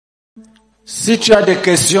Si tu as des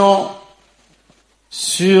questions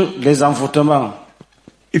sur les envoûtements,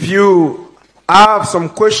 if you have some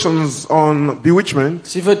questions on bewitchment,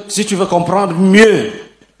 si tu veux comprendre mieux,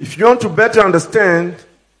 if you want to better understand,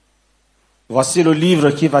 voici le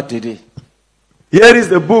livre qui va t'aider. here is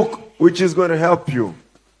the book which is going to help you.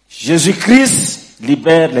 Jésus-Christ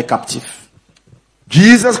libère les captifs.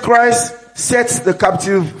 Jesus Christ sets the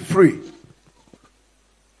captive free.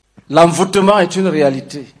 L'envoûtement est une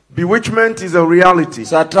réalité. Bewitchment is a reality.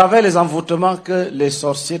 C'est à travers les envoûtements que les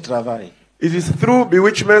sorciers travaillent. It is through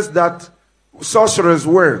bewitchments that sorcerers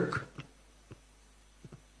work.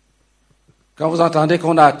 Quand vous entendez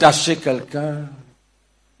qu'on a attaché quelqu'un,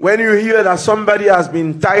 When you hear that somebody has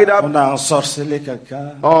been tied up on a ensorcelé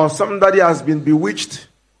quelqu'un, or somebody has been bewitched,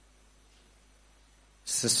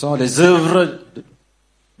 ce sont les œuvres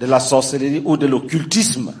de la sorcellerie ou de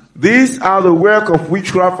l'occultisme. these are the work of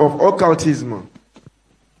witchcraft, of occultism.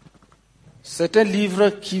 C'est un livre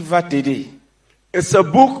qui va t'aider. It's a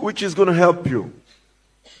book which is going to help you.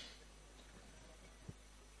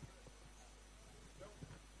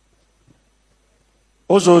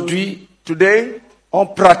 Aujourd'hui, Today, on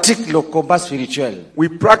pratique le combat spirituel. we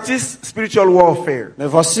practice spiritual warfare. Mais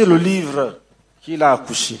voici le livre qu'il a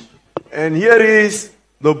accouché. And here is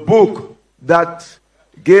the book that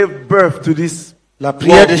gave birth to this La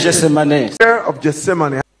prière de Gethsemane. prayer of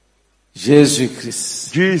Gethsemane.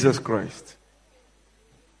 Jésus-Christ. Jesus Christ.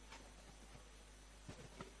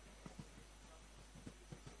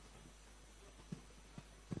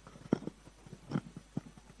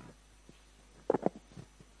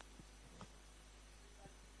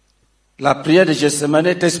 La prière de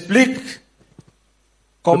Gethsemane t'explique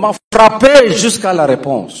comment frapper jusqu'à la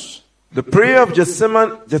réponse. The prayer of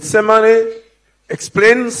Gethsemane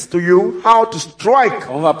explains to you how to strike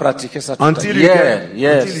On va pratiquer ça tout à until l'heure.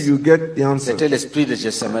 until you get the answer. C'était l'esprit de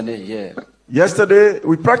Gethsemane hier. Yesterday,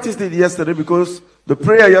 we practiced it yesterday because the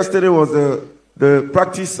prayer yesterday was the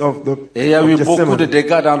practice of the Et il y a of eu beaucoup de Gethsemane.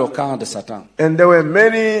 dégâts dans le camp de Satan. And there were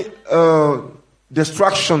many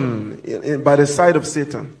destruction by the side of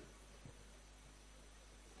Satan.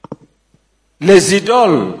 Les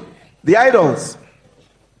idoles The idols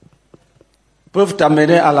peuvent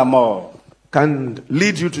t'amener à la mort. can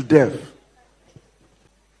lead you to death.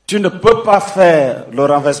 Tu ne peux pas faire le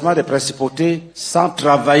renversement des principautés sans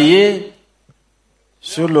travailler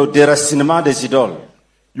sur le déracinement des idoles.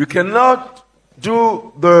 You cannot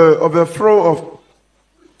do the overthrow of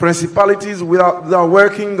principalities without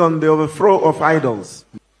working on the overthrow of idols.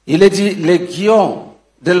 Il est dit, l'aiguillon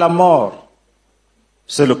de la mort,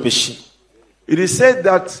 c'est le péché. It is said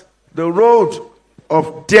that the road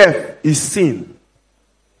of death is sin.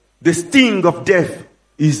 The sting of death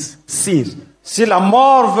is sin. Si la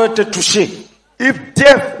mort veut te toucher, If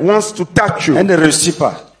death wants to touch you elle ne réussit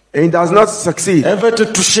pas. and it does not succeed, Elle veut te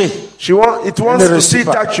toucher. it wants to see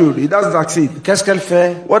touch you, it doesn't succeed. Qu'est-ce qu'elle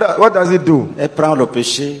fait? What does it do? Elle prend le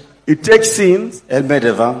péché, It takes sins elle met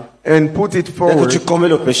devant. and put it Dès que forward. tu commets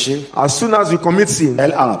le péché, As soon as you commit sin,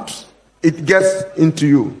 elle entre. it gets into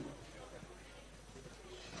you.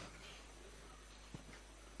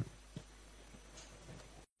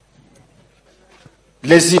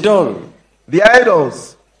 Les idoles The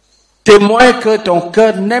idols témoignent que ton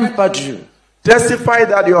cœur n'aime pas Dieu. testify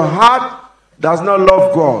that your heart does not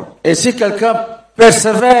love God. Et si quelqu'un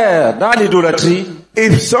persévère dans l'idolâtrie,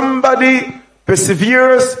 If somebody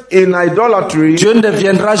perseveres in idolatry, Dieu ne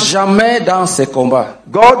viendra jamais dans ses combats.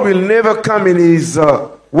 God will never come in his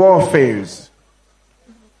warfares.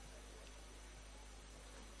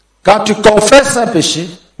 Quand tu confesses un péché,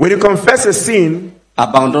 When you confess a sin,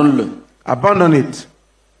 abandonne-le. abandon it.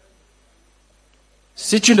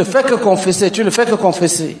 Si tu ne fais que confesser, tu ne fais que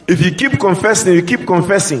confesser. If you keep confessing, you keep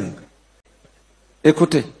confessing.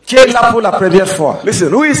 Écoutez, qui est là pour la première fois?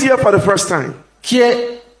 Listen, who is here for the first time?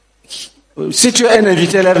 Si tu es un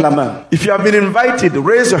invité, lève la main. If you have been invited,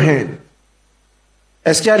 raise your hand.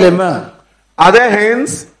 Est-ce qu'il y a les mains? Are there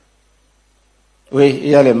hands? Oui, il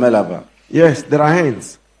y a les mains là-bas. Yes, there are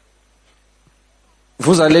hands.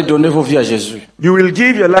 Vous allez donner vos vies à Jésus. You will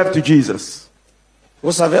give your life to Jesus.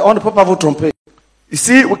 Vous savez, on ne peut pas vous tromper. You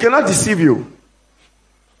see, we cannot deceive you.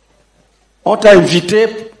 On t'a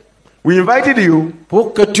invité We invited you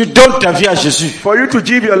pour que tu donnes ta vie à Jésus for you to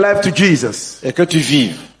give your life to Jesus et que tu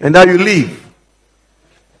vives. and that you live.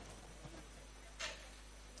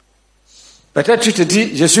 Peut-être tu te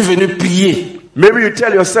dis, je suis venu prier Maybe you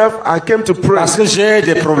tell yourself, I came to pray parce que j'ai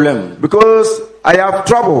des problèmes. because I have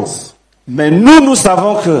troubles. Mais nous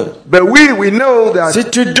savons que But we know that si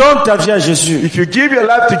tu donnes ta vie à Jésus, if you give your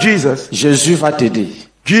life to Jesus, Jésus va t'aider.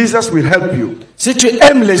 Jesus will help you. Si tu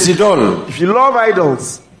aimes les idoles, If you love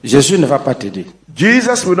idols, Jésus ne va pas t'aider.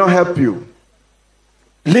 Jesus will not help you.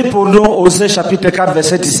 Lis pour nous Osée chapitre 4,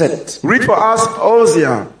 verset 17. Read for us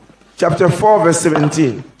Hosea chapter 4 verse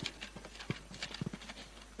 17.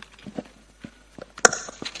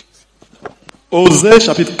 Osée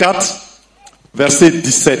chapitre 4, verset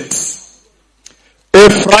 17.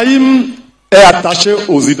 Éphraïm est attaché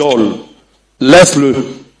aux idoles. Laisse-le.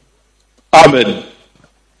 Amen.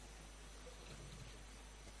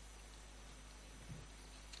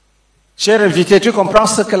 Cher invité, tu comprends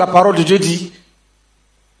ce que la parole de Dieu dit?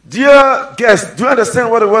 Dear guest, do you understand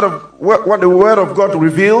what the word of God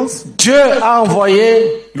reveals? Dieu a envoyé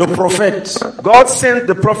le prophète God sent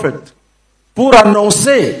the prophet pour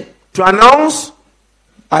annoncer to announce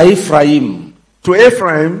à Ephraim to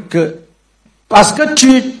Ephraim que parce que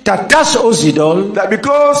tu t'attaches aux idoles, that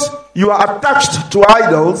because you are attached to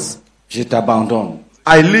idols, je t'abandonne.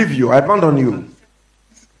 I leave you, I abandon you.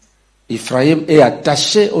 Ephraim est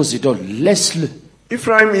attaché aux idoles, laisse-le.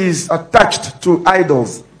 Ephraim is attached to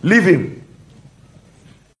idols. Leave him.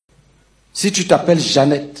 Si tu t'appelles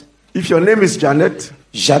Jeannette, If your name is Janet,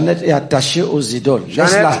 Jeannette est attachée aux idoles,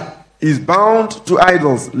 Janet laisse-la. is bound to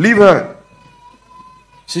idols. Leave her.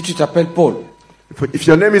 Si tu t'appelles Paul, If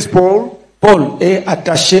your name is Paul, Paul est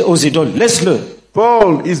attaché aux idoles, laisse-le.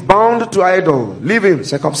 Paul is bound to idol. Leave him.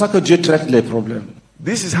 C'est comme ça que Dieu traite les problèmes.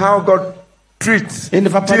 This is how God treats, Il ne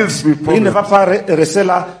va pas, deals with il ne problems. va pas rester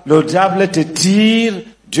là. Le diable te tire,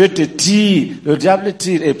 Dieu te tire, le diable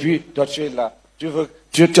tire, et puis toi tu es là.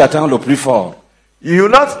 Tu attends le plus fort. You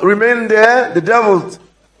will not remain there. The devil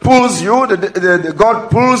pulls you. The God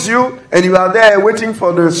pulls you, and you are there waiting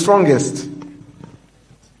for the strongest.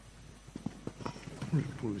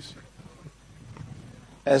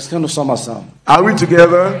 Est-ce que nous sommes ensemble? Are we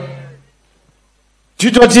together? Tu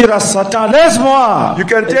dois dire à Satan, laisse-moi. You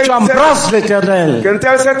can Et take tu embrasses You l'Éternel. can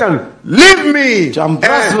tell Satan, leave me. Tu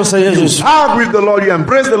embrasses le And Seigneur you Jésus. hug with the Lord. You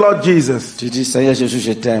embrace the Lord Jesus. Tu dis, Seigneur Jésus,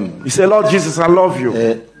 je t'aime. You say, Lord Jesus, I love you.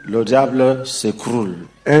 Et le diable s'écroule,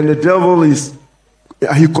 And the devil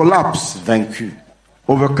he collapses, vaincu.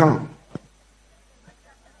 overcome.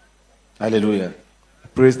 Alléluia.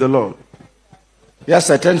 Praise the Lord. Il y a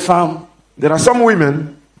certaines femmes, There are some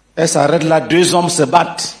women, elles s'arrêtent là, deux hommes se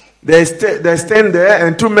battent. they stand there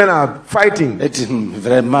and two men are fighting. Et tu dis,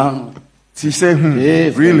 vraiment, She say,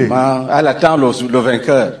 really? vraiment, elle attend le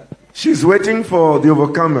vainqueur. She's waiting for the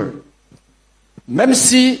overcomer. Même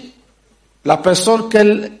si la personne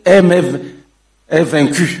qu'elle aime est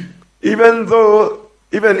vaincue,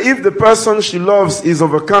 Even if the person she loves is elle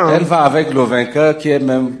overcome, va avec le vainqueur qui est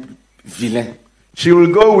même vilain. she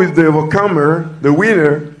will go with the overcomer, the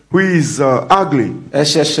winner, who is ugly. Elle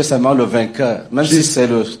cherche seulement le vainqueur, même si c'est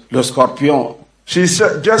le scorpion. She's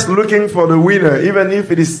just looking for the winner, even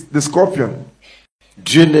if it is the scorpion.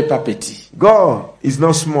 Dieu n'est pas petit. God is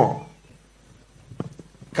not small.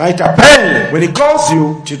 Quand il t'appelle, When he calls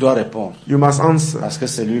you, tu dois répondre, you must answer, parce que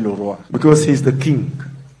c'est lui le roi. because he's the king.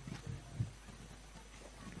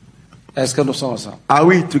 Est-ce que nous sommes ensemble? Are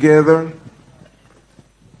we together?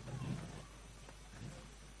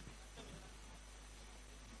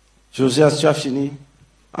 Josias, tu as fini?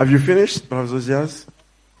 Have you finished, Brother Josias?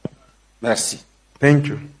 Merci. Thank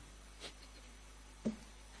you.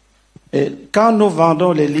 Et quand nous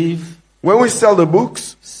vendons les livres, When we sell the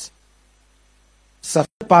books, ça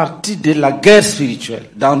fait partie de la guerre spirituelle.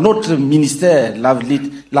 Dans notre ministère,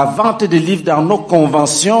 la vente des livres dans nos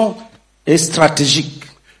conventions est stratégique.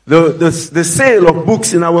 the sale of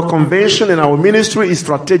books in our convention and our ministry is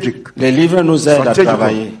strategic. Les livres nous aident à Stratégique.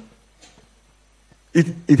 travailler.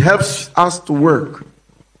 It helps us to work.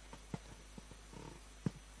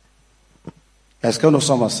 Est-ce que nous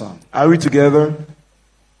sommes ensemble? Are we together?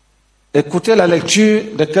 Écoutez la lecture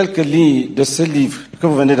de quelques lignes de ce livre que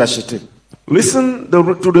vous venez d'acheter. Listen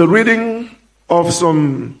to the reading of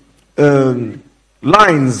some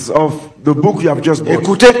lines of the book you have just bought.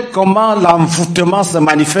 Écoutez comment l'envoûtement se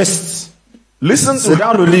manifeste. Listen C'est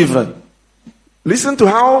dans le livre, to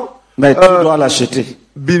how mais tu dois l'acheter.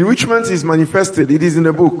 bewitchment is manifested. It is in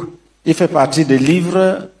the book. Il fait partie des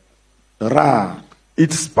livres rares.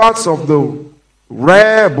 It's parts of the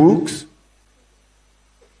rare books.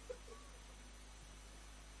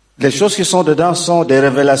 Les choses qui sont dedans sont des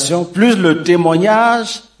révélations, plus le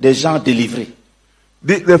témoignage des gens délivrés.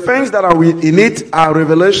 The things that are in it are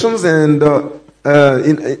revelations and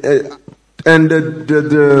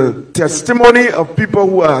the testimony of people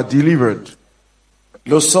who are delivered.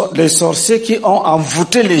 Les sorciers qui ont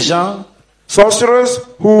envoûté les gens Sorcerers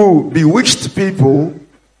who bewitched people,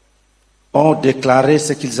 ont déclaré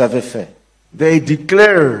ce qu'ils avaient fait. they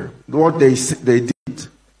declare what they did.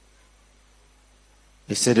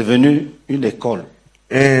 Et c'est devenu une école.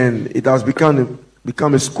 and it has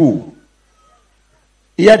become a school.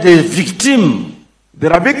 Il y a des victimes,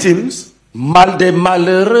 There are victims, des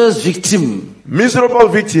malheureuses victimes,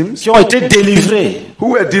 miserable victims, qui ont été délivrées.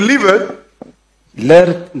 who were delivered.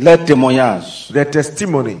 Leurs témoignages Their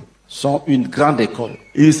testimony sont une grande école.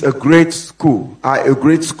 is a great school. A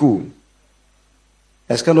great school.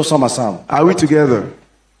 Est-ce que nous sommes ensemble? Are we together?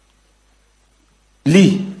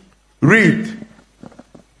 Lis. Read.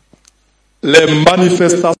 Les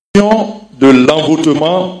manifestations de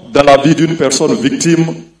l'envoûtement dans la vie d'une personne victime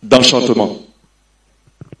d'enchantement.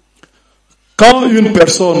 Quand une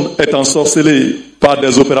personne est ensorcelée par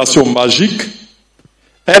des opérations magiques,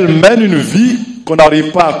 elle mène une vie qu'on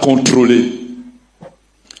n'arrive pas à contrôler.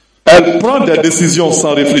 Elle prend des décisions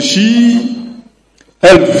sans réfléchir.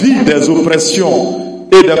 Elle vit des oppressions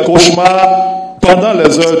et des cauchemars pendant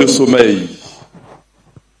les heures de sommeil.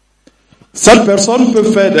 Cette personne peut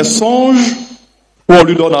faire des songes où on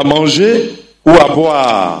lui donne à manger ou à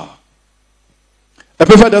boire. Elle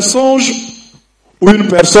peut faire des songes où une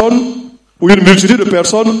personne ou une multitude de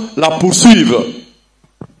personnes la poursuivent.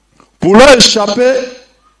 Pour leur échapper,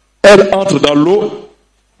 elle entre dans l'eau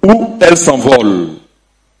ou elle s'envole.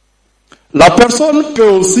 La personne peut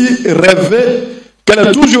aussi rêver qu'elle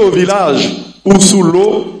est toujours au village ou sous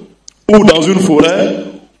l'eau ou dans une forêt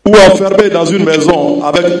ou enfermée dans une maison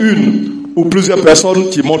avec une ou plusieurs personnes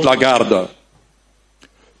qui montent la garde.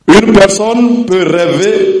 Une personne peut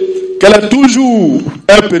rêver qu'elle est toujours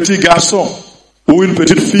un petit garçon ou une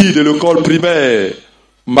petite fille de l'école primaire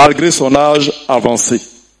malgré son âge avancé.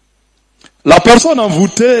 La personne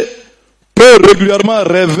envoûtée peut régulièrement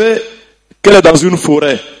rêver qu'elle est dans une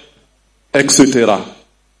forêt, etc.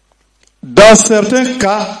 Dans certains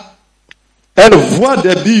cas, elle voit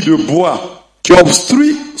des billes de bois qui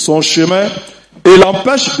obstruent son chemin et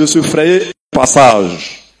l'empêchent de se frayer un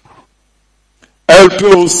passage. Elle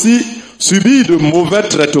peut aussi subir de mauvais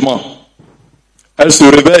traitements. Elle se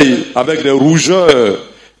réveille avec des rougeurs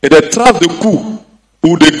et des traces de coups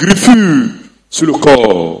ou des griffures sur le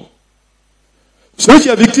corps. Celui qui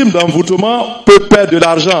est victime d'envoûtement peut perdre de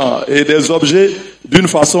l'argent et des objets d'une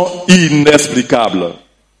façon inexplicable.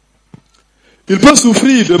 Il peut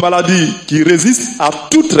souffrir de maladies qui résistent à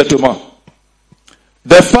tout traitement.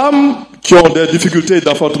 Des femmes qui ont des difficultés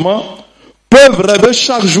d'enfantement peuvent rêver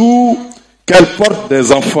chaque jour qu'elles portent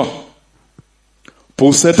des enfants.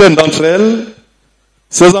 Pour certaines d'entre elles,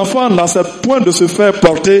 ces enfants n'acceptent point de se faire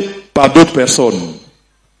porter par d'autres personnes.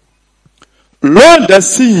 L'un des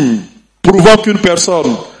signes prouvant qu'une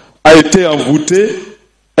personne a été envoûtée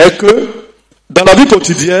est que, dans la vie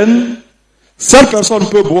quotidienne, cette personne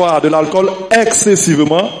peut boire de l'alcool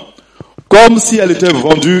excessivement, comme si elle était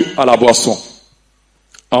vendue à la boisson.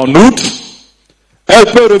 En outre, elle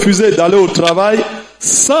peut refuser d'aller au travail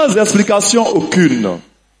sans explication aucune.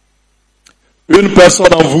 Une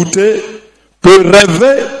personne envoûtée peut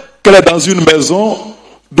rêver qu'elle est dans une maison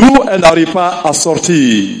d'où elle n'arrive pas à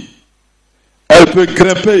sortir. Elle peut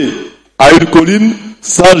grimper à une colline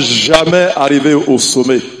sans jamais arriver au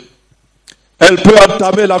sommet. Elle peut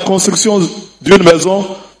entamer la construction d'une maison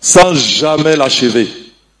sans jamais l'achever.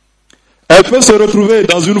 Elle peut se retrouver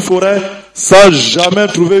dans une forêt sans jamais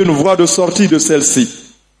trouver une voie de sortie de celle-ci.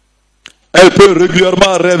 Elle peut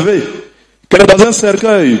régulièrement rêver qu'elle est dans un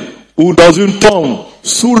cercueil ou dans une tombe,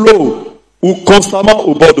 sous l'eau ou constamment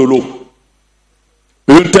au bord de l'eau.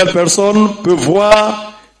 Une telle personne peut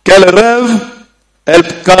voir qu'elle rêve,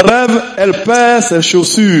 qu'en rêve, elle perd ses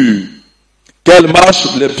chaussures, qu'elle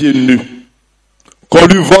marche les pieds nus, qu'on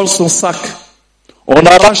lui vole son sac, on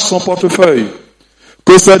arrache son portefeuille,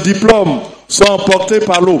 que ses diplômes sont emportés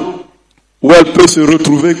par l'eau, où elle peut se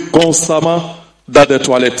retrouver constamment dans des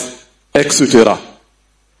toilettes, etc.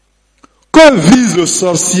 Que vise le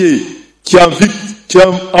sorcier qui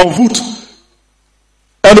envoûte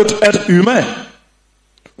un autre être humain?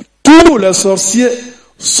 Tous les sorciers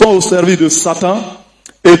sont au service de Satan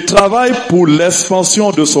et travaillent pour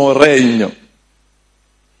l'expansion de son règne.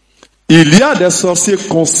 Il y a des sorciers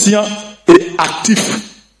conscients et actifs.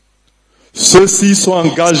 Ceux-ci sont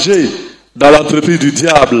engagés dans l'entreprise du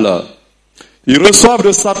diable. Ils reçoivent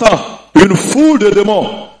de Satan une foule de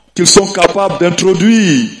démons qu'ils sont capables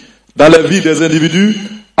d'introduire dans la vie des individus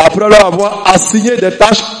après leur avoir assigné des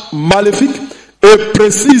tâches maléfiques et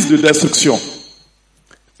précises de destruction.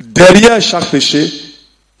 Derrière chaque péché,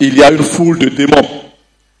 il y a une foule de démons.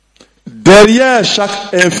 Derrière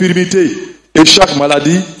chaque infirmité et chaque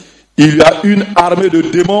maladie, il y a une armée de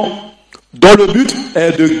démons dont le but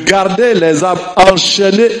est de garder les âmes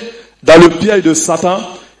enchaînées dans le piège de Satan,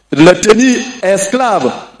 de les tenir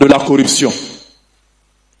esclaves de la corruption.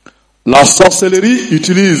 La sorcellerie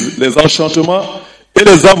utilise les enchantements et et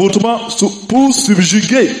les envoûtements pour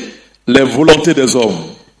subjuguer les volontés des hommes.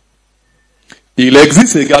 Il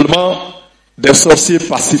existe également des sorciers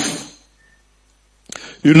passifs.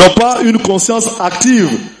 Ils n'ont pas une conscience active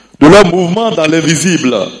de leur mouvement dans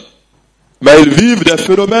l'invisible, mais ils vivent des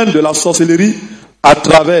phénomènes de la sorcellerie à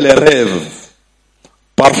travers les rêves.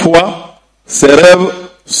 Parfois, ces rêves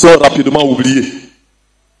sont rapidement oubliés.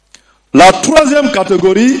 La troisième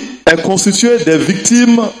catégorie est constituée des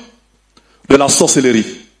victimes de la sorcellerie.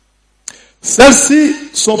 Celles-ci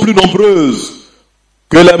sont plus nombreuses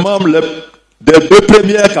que les membres des deux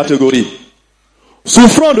premières catégories.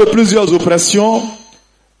 Souffrant de plusieurs oppressions,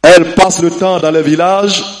 elles passent le temps dans les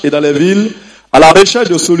villages et dans les villes à la recherche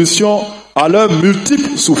de solutions à leurs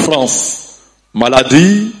multiples souffrances,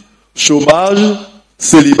 maladies, chômage,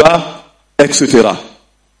 célibat, etc.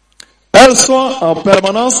 Elles sont en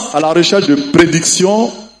permanence à la recherche de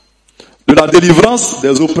prédictions, de la délivrance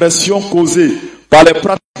des oppressions causées par les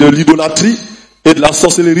pratiques de l'idolâtrie et de la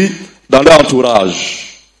sorcellerie dans leur entourage.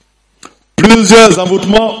 Plusieurs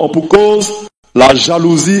envoûtements ont pour cause la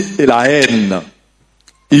jalousie et la haine.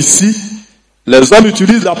 Ici, les hommes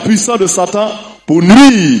utilisent la puissance de Satan pour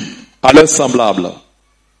nuire à leurs semblables.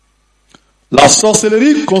 La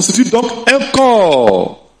sorcellerie constitue donc un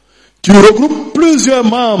corps qui regroupe plusieurs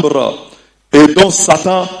membres et dont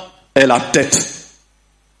Satan est la tête.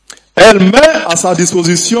 Elle met à sa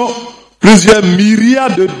disposition plusieurs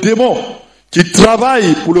myriades de démons qui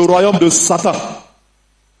travaillent pour le royaume de Satan.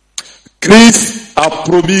 Christ a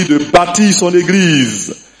promis de bâtir son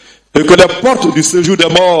église et que les portes du séjour des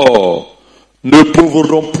morts ne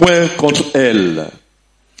pouvront point contre elle.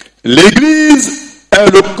 L'église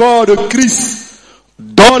est le corps de Christ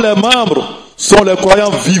dont les membres sont les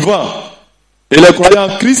croyants vivants et les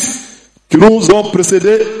croyants en Christ qui nous ont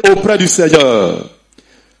précédés auprès du Seigneur.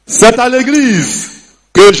 C'est à l'église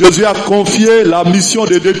que Jésus a confié la mission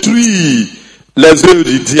de détruire les œuvres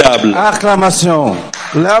du diable. Acclamation.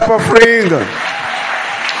 Clap offering.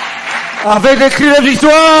 Avec des cris de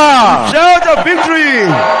victoire. Shout of victory.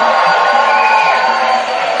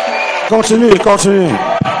 Continue.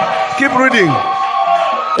 Keep reading.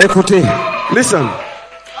 Écoutez. Listen.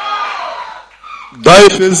 Dans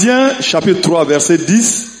Éphésiens chapitre 3 verset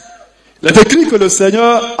 10, il est écrit que le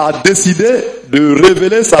Seigneur a décidé de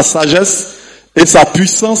révéler sa sagesse et sa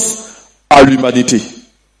puissance à l'humanité.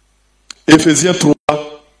 Éphésiens 3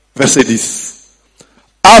 verset 10.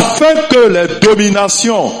 Afin que les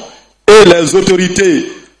dominations et les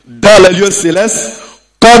autorités dans les lieux célestes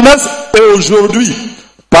connaissent aujourd'hui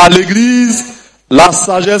par l'Église la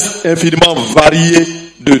sagesse infiniment variée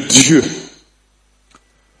de Dieu.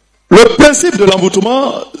 Le principe de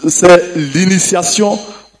l'envoûtement, c'est l'initiation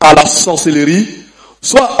à la sorcellerie,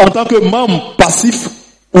 soit en tant que membre passif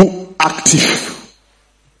ou actif.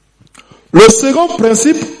 Le second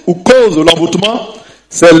principe ou cause de l'envoûtement,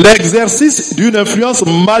 c'est l'exercice d'une influence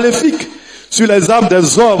maléfique sur les âmes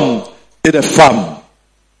des hommes et des femmes.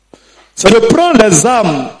 C'est de prendre les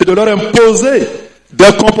âmes et de leur imposer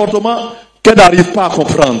des comportements qu'elles n'arrivent pas à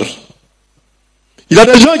comprendre. Il y a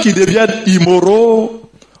des gens qui deviennent immoraux,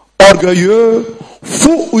 orgueilleux,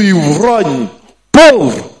 fous ou ivrognes,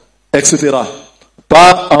 pauvres, etc.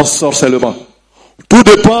 Par ensorcellement. Tout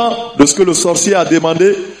dépend de ce que le sorcier a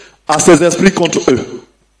demandé à ses esprits contre eux.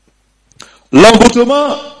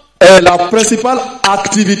 L'envoûtement est la principale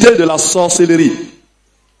activité de la sorcellerie.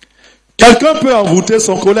 Quelqu'un peut envoûter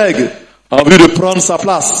son collègue en vue de prendre sa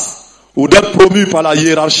place ou d'être promu par la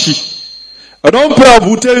hiérarchie. Un homme peut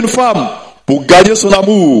envoûter une femme pour gagner son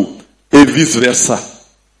amour et vice-versa.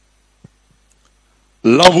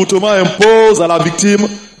 L'envoûtement impose à la victime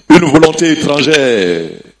une volonté étrangère.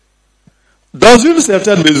 Dans une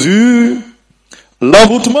certaine mesure,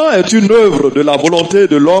 l'envoûtement est une œuvre de la volonté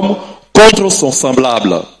de l'homme contre son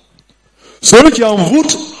semblable. Celui qui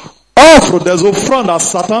envoûte offre des offrandes à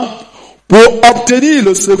Satan pour obtenir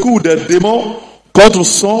le secours des démons contre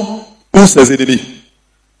son ou ses ennemis.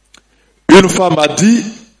 Une femme a dit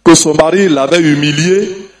que son mari l'avait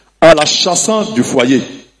humiliée en la chassant du foyer.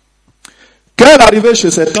 Quand elle arrivait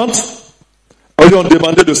chez ses tantes, elles lui ont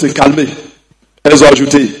demandé de se calmer. Elles ont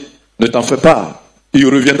ajouté, ne t'en fais pas, il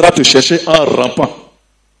reviendra te chercher en rampant.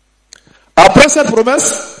 Après cette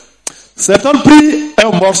promesse, ses tantes prit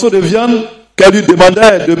un morceau de viande qu'elle lui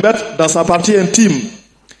demandait de mettre dans sa partie intime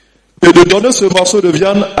et de donner ce morceau de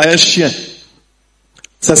viande à un chien.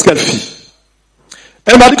 C'est ce qu'elle fit.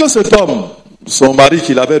 Elle m'a dit que cet homme, son mari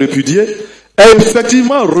qui l'avait répudié, est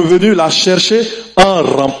effectivement revenu la chercher en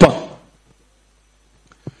rampant.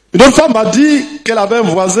 Une autre femme m'a dit qu'elle avait un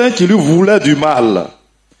voisin qui lui voulait du mal.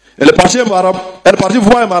 Elle est partie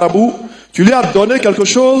voir un marabout tu lui as donné quelque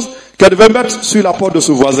chose qu'elle devait mettre sur la porte de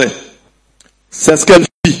ce voisin. C'est ce qu'elle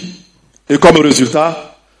fit. Et comme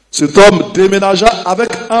résultat, cet homme déménagea avec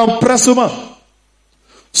empressement.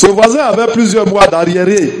 Ce voisin avait plusieurs mois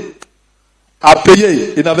d'arriérés à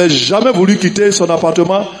payer et n'avait jamais voulu quitter son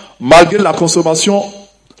appartement malgré la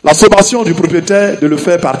sommation du propriétaire de le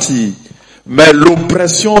faire partir. Mais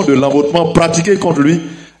l'oppression de l'envoûtement pratiqué contre lui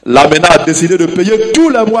l'amena à décider de payer tous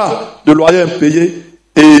les mois de loyer impayé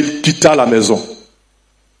et il quitta la maison.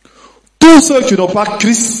 Tous ceux qui n'ont pas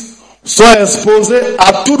Christ sont exposés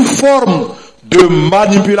à toute forme de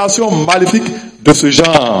manipulation maléfique de ce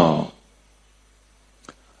genre.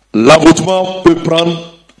 L'envoûtement peut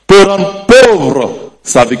rendre pauvre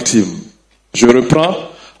sa victime. Je reprends.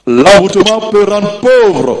 L'envoûtement peut rendre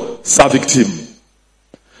pauvre sa victime.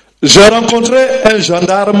 J'ai rencontré un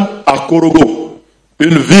gendarme à Korogo,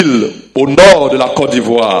 une ville au nord de la Côte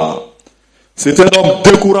d'Ivoire. C'est un homme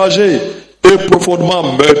découragé et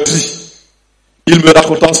profondément meurtri. Il me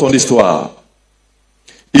raconta son histoire.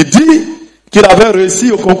 Il dit qu'il avait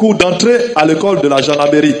réussi au concours d'entrée à l'école de la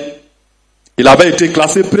gendarmerie. Il avait été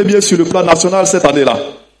classé premier sur le plan national cette année-là.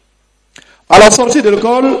 À la sortie de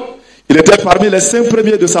l'école, il était parmi les 5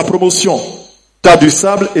 premiers de sa promotion, tas du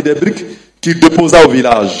sable et des briques qu'il déposa au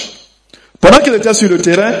village. Pendant qu'il était sur le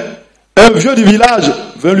terrain, un vieux du village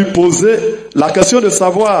vint lui poser la question de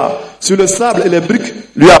savoir si le sable et les briques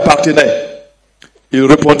lui appartenaient. Il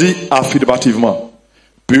répondit affirmativement.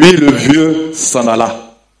 Puis le vieux s'en alla.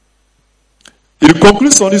 Il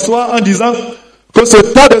conclut son histoire en disant que ce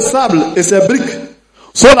tas de sable et ces briques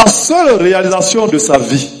sont la seule réalisation de sa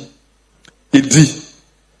vie. Il dit,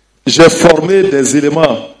 j'ai formé des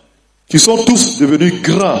éléments qui sont tous devenus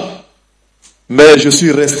grands, mais je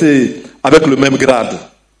suis resté avec le même grade.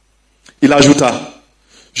 Il ajouta,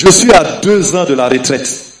 je suis à 2 ans de la retraite.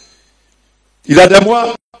 Il y a des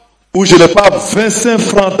mois où je n'ai pas 25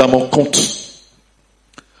 francs dans mon compte.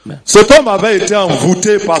 Cet homme avait été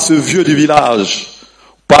envoûté par ce vieux du village,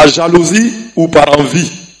 par jalousie ou par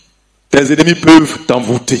envie. Tes ennemis peuvent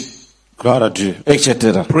t'envoûter. Gloire à Dieu,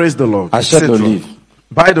 etc. Praise the Lord. Achète le etc. livre.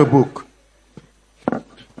 Buy the book.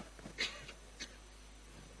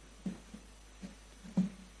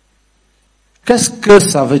 Qu'est-ce que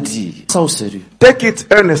ça veut dire? Ça au sérieux. Take it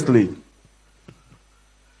earnestly.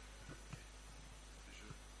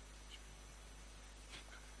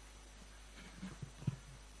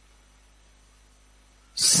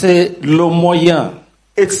 C'est le moyen.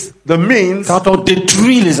 It's the means Quand on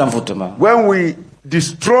détruit les envoûtements, when we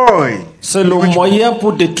destroy. c'est le moyen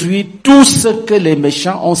pour détruire tout ce que les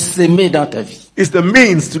méchants ont sémé dans ta vie. It's the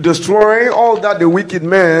means to destroy all that the wicked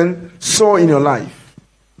man saw in your life.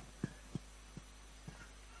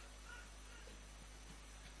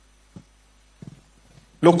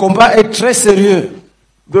 Le combat est très sérieux.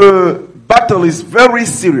 The battle is very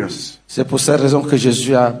serious. C'est pour cette raison que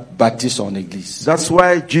Jésus a bâti son église. That's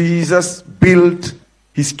why Jesus built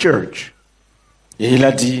his church. Et il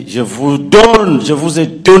a dit, je vous ai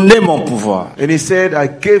donné mon pouvoir. And he said, I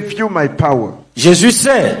gave you my power. Jésus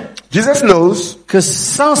sait Jesus knows que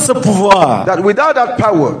sans ce pouvoir, that without that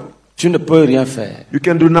power, tu ne peux rien faire. you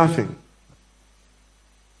can do nothing.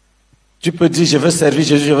 Tu peux dire, je veux servir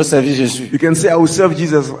Jésus, je veux servir Jésus. You can say, I will serve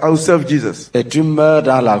Jesus, I will serve Jesus. Et tu meurs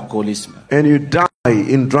dans l'alcoolisme. And you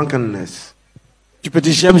die in drunkenness. Tu peux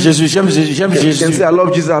dire, j'aime Jésus, j'aime Jésus, j'aime You can Jésus. say, I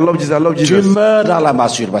love Jesus, I love Jesus, I love Tu Jesus. meurs dans la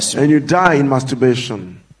masturbation. And you die in masturbation.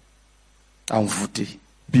 Envoûté.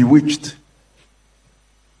 Bewitched.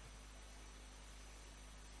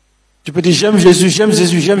 Tu peux dire, j'aime Jésus, j'aime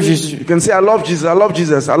Jésus, j'aime Jésus. You can say, I love Jesus, I love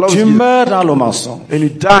Jesus, I love Tu Jesus. meurs dans le mensonge. And you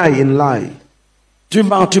die in lie. Tu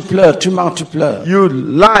mens, tu pleures, tu mens, tu pleures. You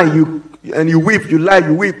lie, and you weep, you lie,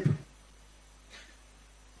 you weep.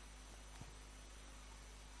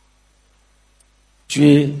 Tu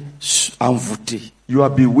es envoûté. You are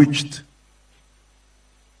bewitched.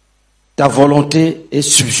 Ta volonté est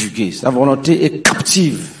subjuguée. Ta volonté est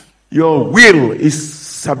captive. Your will is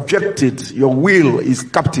subjected. Your will is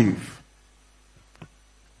captive.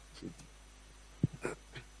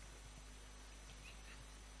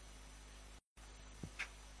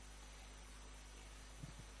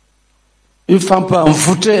 Une femme peut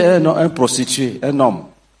envoûter un prostitué, un homme.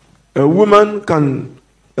 A woman can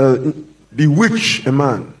bewitch a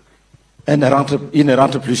man. Il ne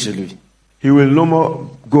rentre plus chez lui. He will no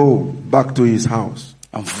more go back to his house.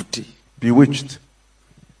 Envoûté. Bewitched.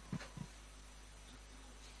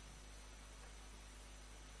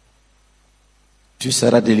 Tu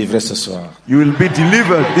seras délivré ce soir. You will be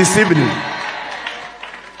delivered this evening.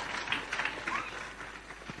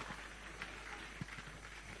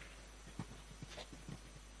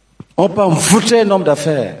 On peut envoûter un homme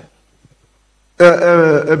d'affaires.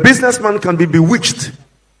 a businessman can be bewitched.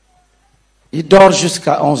 Il dort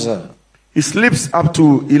jusqu'à 11 heures. He sleeps up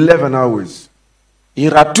to 11 hours. Il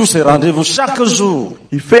rate tous ses rendez-vous chaque jour.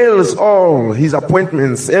 He fails all his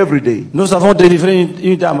appointments every day. Nous avons délivré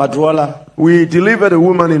une dame à Douala. We delivered a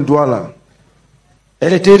woman in Douala.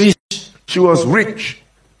 Elle était riche. She was rich.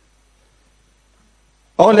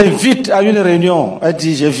 On l'invite à une réunion. Elle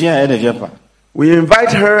dit, je viens, elle ne vient pas. We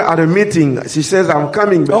invite her at a meeting. She says, I'm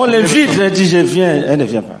coming. On l'invite, elle dit, je viens, elle ne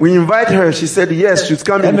vient pas. We invite her. She said, yes, she's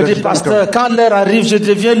coming. Elle me dit, pasteur, quand l'heure arrive, je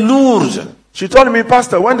deviens lourde. She told me,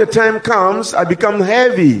 Pastor, when the time comes, I become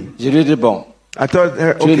heavy. Je lui ai dit, bon, I told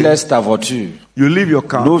her, tu okay, laisses ta voiture. you leave your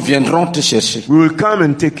car. Nous viendrons te chercher. We will come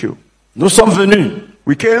and take you. Nous sommes venus.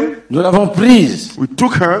 We came. Nous l'avons prise. We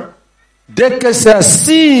took her. Dès qu'elle s'est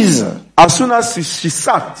assise, As soon as she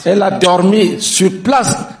sat, elle a dormi sur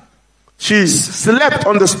place. she slept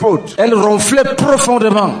on the spot. Elle ronflait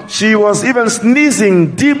profondément. She was even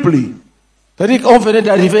sneezing deeply. C'est-à-dire qu'on venait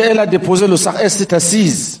d'arriver, elle a déposé le sac, elle s'est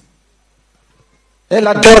assise. Elle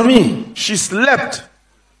a dormi. She slept.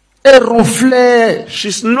 Elle ronflait She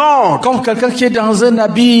snored. comme quelqu'un qui est dans un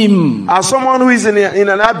abîme. As someone who is in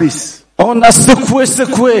an abyss. On a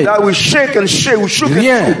secoué. That we shake and shake. We shook and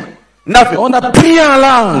Rien. shook. Nothing. On a prié en We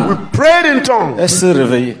langue. prayed in tongues. Elle s'est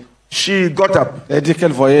réveillée. She got up. Elle dit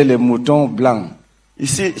qu'elle voyait les moutons blancs. You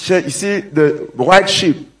see the white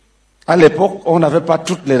sheep. À l'époque, on n'avait pas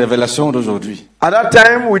toutes les révélations d'aujourd'hui. At that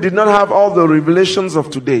time, we did not have all the revelations of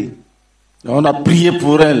today. On a prié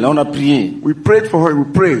pour elle, on a prié. We prayed for her. We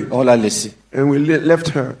prayed, On l'a laissée. and we left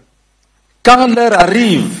her. Quand l'heure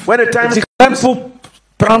arrive, When the time c'est même pour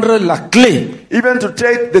prendre la clé even to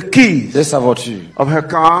take the keys de sa voiture, of her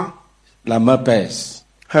car, la main pèse.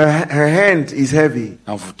 her hand is heavy.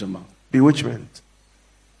 Envoûtement. Bewitchment.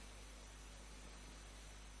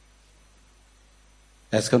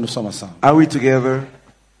 Est-ce que nous sommes ensemble? Are we together?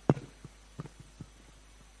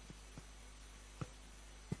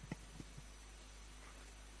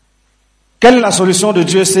 Quelle est la solution de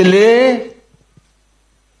Dieu? C'est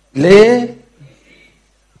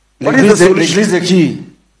What is the solution? l'église de qui?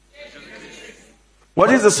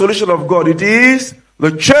 What is the solution of God? It is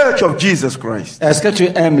the church of Jesus Christ. Est-ce que tu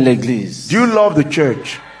aimes l'église? Do you love the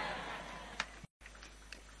church?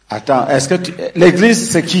 Attends, l'église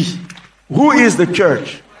c'est qui? Who is the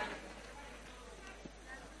church?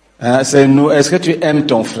 Hein, c'est nous. Est-ce que tu aimes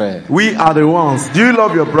ton frère? We are the ones. Do you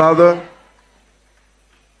love your brother?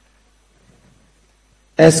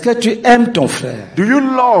 Est-ce que tu aimes ton frère? Do you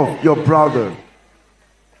love your brother?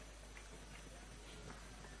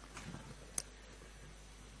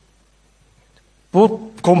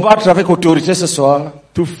 Pour combattre avec autorité ce soir,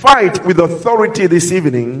 To fight with authority this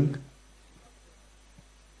evening,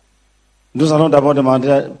 nous allons d'abord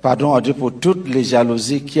demander pardon à Dieu pour toutes les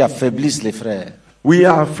jalousies qui affaiblissent les frères. we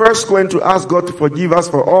are first going to ask God to forgive us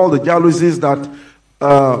for all the jealousies that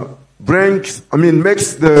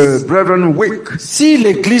makes the brethren weak. Si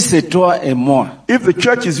l'église c'est toi et moi, If the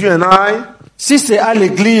church is you and I, si c'est à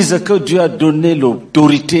l'église que Dieu a donné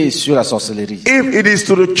l'autorité sur la sorcellerie, if it is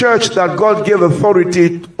to the church that God gave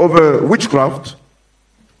authority over witchcraft,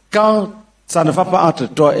 quand ça ne va pas entre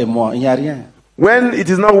toi et moi, il n'y a rien. when it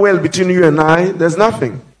is not well between you and I, there's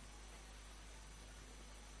nothing.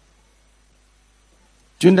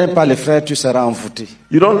 Tu n'aimes pas les frères, tu seras envoûté.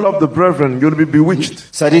 You don't love the brethren, you'll be bewitched.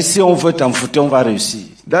 C'est-à-dire, si on veut t'envoûter, on va réussir.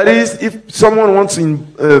 That is, if someone wants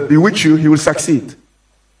to bewitch you, he will succeed.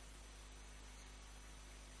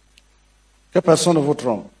 Que personne ne vous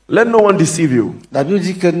trompe. Let no one deceive you. La Bible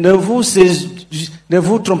dit que ne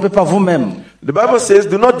vous trompez pas vous-même. The Bible says,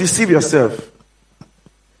 do not deceive yourself.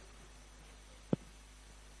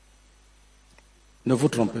 Ne vous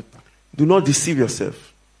trompez pas. Do not deceive yourself.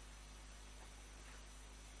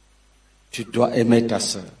 Tu dois aimer ta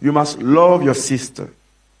sœur. You must love your sister.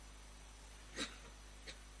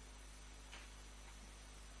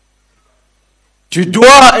 Tu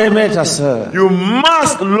dois aimer ta sœur. You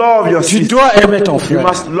must love your Tu sister. dois aimer ton You frère.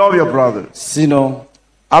 must love your brother. Sinon,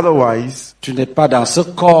 Otherwise, tu n'es pas dans ce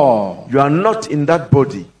corps you are not in that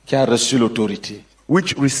body qui a reçu l'autorité.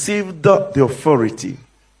 which received the authority.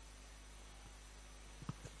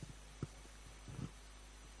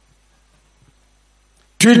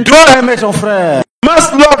 Tu dois aimer ton frère. You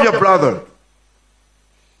must love your brother.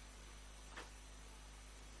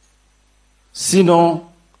 Sinon,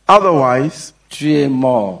 Otherwise, tu es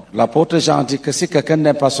mort. L'apôtre Jean dit que si quelqu'un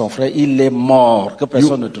n'aime pas son frère, il est mort. Que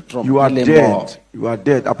personne ne te trompe. you are Il est mort. dead. You are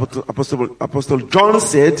dead. Apostle John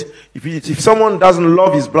said, if someone doesn't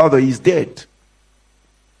love his brother, he's dead.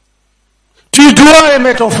 Tu dois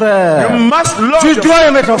aimer ton frère. You must love Tu your, dois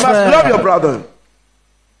aimer ton you must frère. love your brother.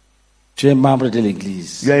 Tu es membre de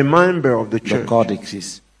l'église, You are a member of the le church. corps de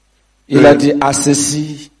Christ. Il a dit à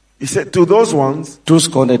ceci, He said, to those ones, tous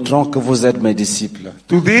connaîtront que vous êtes mes disciples.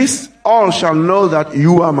 to this, all shall know that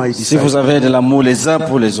you are my Si vous disciples. avez de l'amour les uns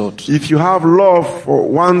pour les autres. If you have love for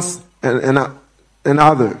ones and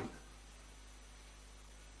another.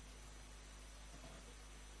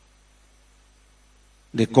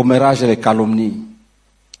 Les commérages et les calomnies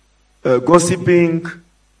Gossiping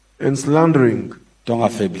and slandering, t'ont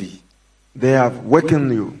affaibli. they have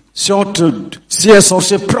weakened you. Si un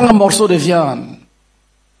sorcier prend un morceau de viande,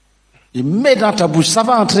 il met dans ta bouche, ça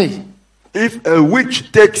va entrer. If a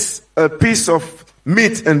witch takes a piece of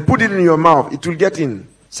meat and put it in your mouth, it will get in.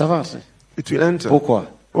 Ça va entrer. It will enter. Pourquoi?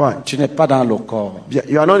 Why? Tu n'es pas dans le corps.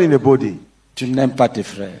 You are not in a body. Tu n'aimes pas tes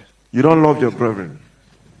frères. You don't love your brethren.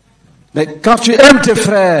 Mais quand tu aimes tes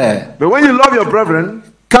frères, But when you love your brethren,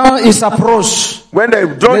 quand ils s'approchent, when they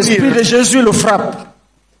draw l'Esprit near, de Jésus le frappe.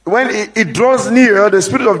 when it draws near, the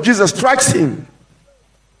Spirit of Jesus strikes him,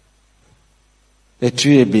 Et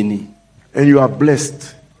tu es béni. and you are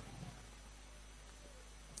blessed.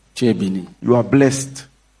 Tu es béni. You are blessed.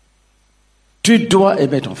 Tu dois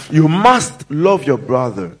aimer ton frère. You must love your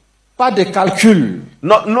brother. Pas de calcul.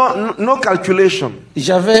 No calculation.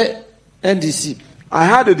 J'avais un disciple. I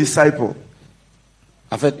had a disciple,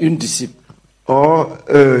 En fait, une disciple. or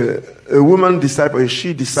a woman disciple, a she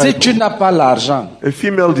Si disciple, tu n'as pas l'argent, a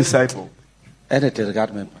female disciple. elle ne te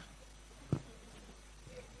regarde même pas.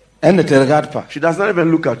 Elle ne te regarde pas. She does not even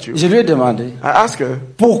look at you. Je lui ai demandé, I asked her,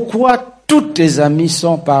 pourquoi tous tes amis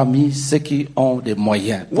sont parmi ceux qui ont des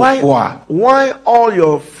moyens? Pourquoi? why all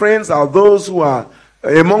your friends are those who are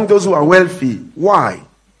among those who are wealthy? Why?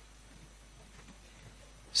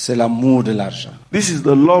 C'est l'amour de l'argent. This is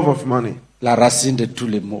the love of money, La racine de tous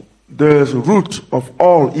les maux. the root of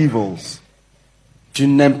all evils. Tu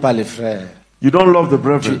n'aimes pas les frères. You don't love the Tu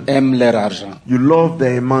brethren. aimes leur argent. You love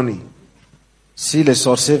their money. Si les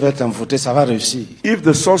sorciers veulent t'envoûter, ça va réussir. If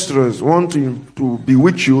the sorcerers want to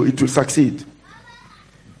bewitch you, it will succeed.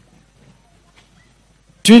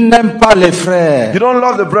 Tu n'aimes pas les frères. You don't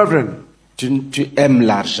love the brethren. Tu aimes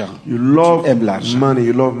l'argent. You love Tu aimes l'argent. money.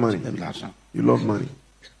 You love money. Tu aimes l'argent. You love money.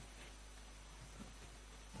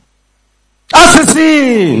 À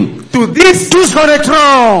ceci, To this, tous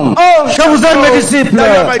connaîtront que vous êtes mes disciples. that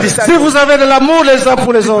you are my disciples. Si vous avez de l'amour les uns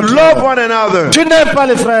pour les autres. love one another. Tu n'aimes pas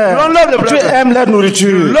les frères. You don't love the Tu brethren. aimes leur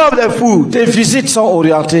nourriture. Love their food. Tes visites sont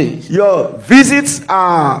orientées. Your visits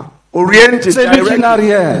are oriented. Celui qui n'a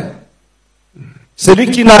directly. rien.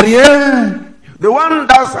 Celui qui n'a rien The one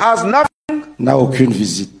that has nothing, n'a aucune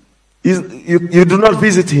visite. you do not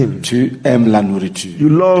visit him. Tu aimes la nourriture. You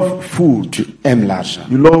love food. Tu aimes l'argent.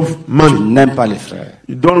 You love Tu money. n'aimes pas les frères.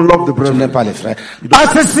 You don't love the Tu brethren. n'aimes pas les frères. À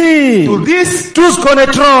ceci, To this, tous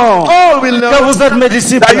connaîtront all will que know vous êtes mes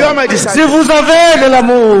disciples. that you are my disciples. Si vous avez de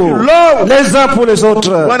l'amour, Love les uns pour les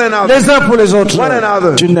autres, one another. les uns pour les autres, One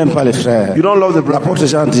another. tu n'aimes pas les frères. You don't love the brethren. L'apôtre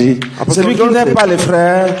Jean dit, Apôtre celui qui Jean n'aime dit, pas les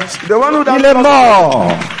frères, The one who does il est not mort.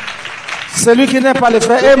 Celui qui n'aime pas les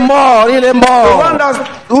frères est mort, il est The mort. one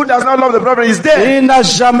who does not love the brethren is dead. Il n'a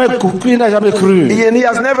jamais cru. And he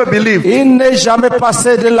has never believed. Il n'est jamais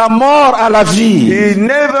passé de la mort à la vie. He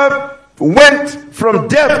never went from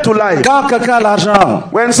death to life. Quand quelqu'un a l'argent,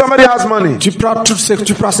 When somebody has money, tu prends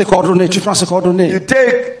ses coordonnées,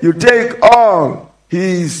 you take all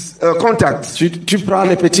his contacts, tu prends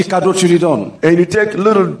les petits cadeaux, tu lui donnes. and you take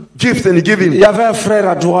little gifts and you give Il him. y avait un frère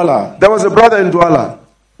à Douala. There was a brother in Douala.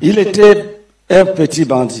 Il était un petit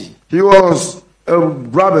bandit. He was a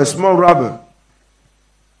robber, small robber.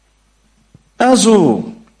 Un jour,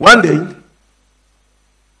 One day,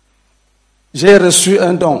 j'ai reçu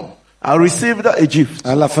un don I received a gift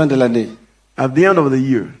à la fin de l'année. at the end of the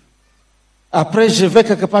year. Après, je vais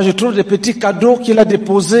quelque part, je trouve des petits cadeaux qu'il a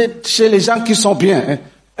déposés chez les gens qui sont bien. hein.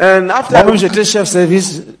 And after Moi-même, j'étais chef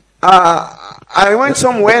service I went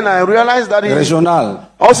somewhere and I realized that he régional.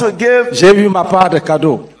 also gave, J'ai eu ma part de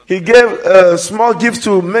cadeaux. he gave small gifts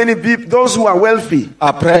to many people, those who are wealthy.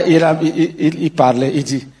 Après, il parlait, il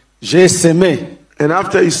dit, j'ai semé, And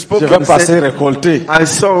after he spoke, je vais he passer said, récolter. I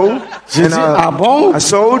sowed, J'ai and dit, ah bon? I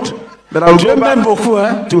sowed, but I will Dieu go m'aime back beaucoup,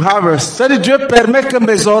 hein. to harvest. C'est-à-dire, Dieu permet que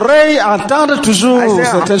mes oreilles entendent toujours I said,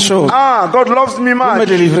 certaines choses. God loves me Pour me much.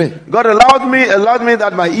 délivrer. God allowed me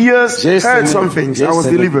that my ears J'ai heard semé. some things. J'ai I was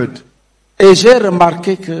semé. delivered. Et j'ai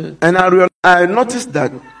remarqué que, And I noticed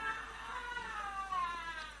that,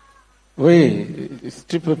 oui,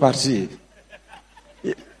 tu peux partir.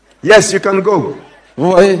 yes, you can go.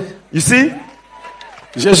 Vous voyez, You see?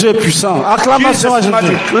 Jésus est puissant. Acclamation à Jesus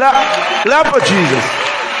Jésus. magic. Clap for Jesus.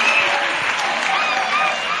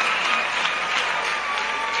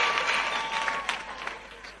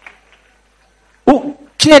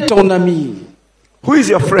 Qui est ton ami? Who is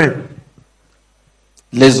your friend?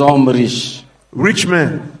 Les hommes riches. Rich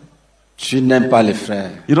men. Tu n'aimes pas les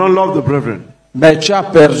frères. You don't love the brethren. Mais tu as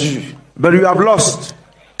perdu. But you have lost.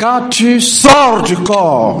 Quand tu sors du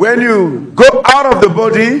corps, When you go out of the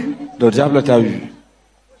body, le diable t'a eu.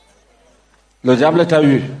 Le diable t'a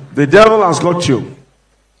eu. the devil has got you.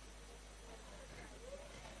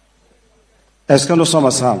 Est-ce que nous sommes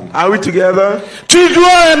ensemble? Are we together? Tu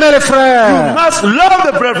dois aimer les You frères. must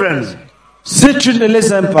love the brethren. Si tu ne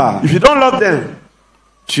les aimes pas, If you don't love them,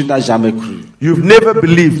 tu n'as jamais cru. you've never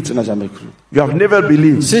believed. Tu n'as jamais cru. You have never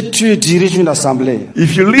believed. Si tu diriges une assemblée,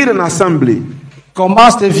 If you lead an assembly,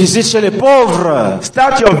 commence tes visites chez les pauvres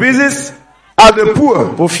start your visits at the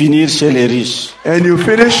poor pour finir chez les riches. and you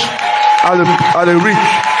finish at the rich.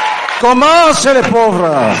 Commence chez les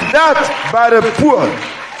pauvres. Start by the poor.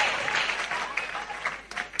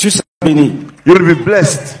 Tu seras béni. You will be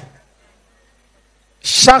blessed.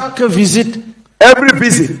 Chaque visite, Every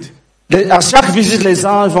visit, à chaque visite, les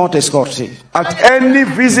anges vont t'escorter. at any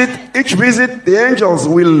visit, each visit, the angels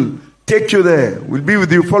will take you there, will be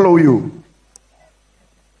with you, follow you.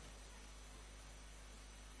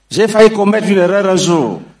 J'ai failli commettre une erreur un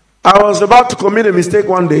jour. I was about to commit a mistake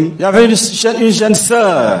one day. Il y avait une jeune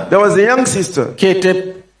sœur There was a young sister. qui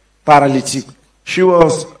était paralytique. She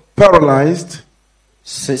was paralyzed.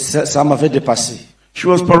 Ça m'avait dépassé. She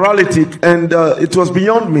was paralytic and it was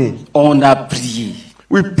beyond me. On a prié.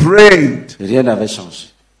 We prayed. Rien n'avait changé.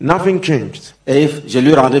 Nothing changed. Et je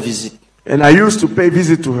lui rendais visite. And I used to pay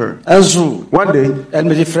visit to her. Un jour, One day, elle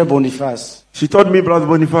me dit, frère Boniface, she told me, Brother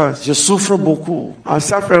Boniface, je souffre beaucoup. I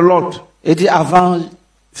suffer a lot. Elle dit, avant,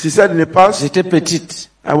 She said in the past, j'étais petite.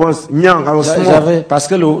 I was young, I was small. Parce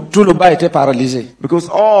que tout le bas était paralysé. Because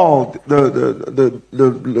all the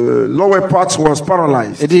lower parts was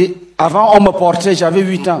paralyzed. Elle dit, avant, on me portait, j'avais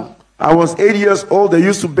 8 ans. I was 8 years old, they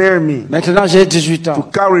used to bear me, Maintenant, j'ai 18 to ans.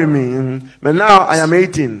 carry me. But now I am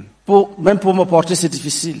 18. Même pour me porter, c'est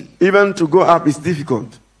difficile. Even to go up is difficult.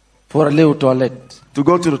 Pour aller aux toilettes. To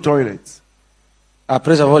go to the toilets.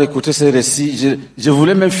 Après avoir écouté ces récits, je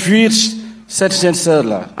voulais même fuir cette jeune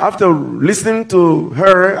sœur-là. After listening to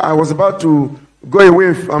her, I was about to go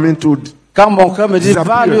away. Quand mon cœur me dit,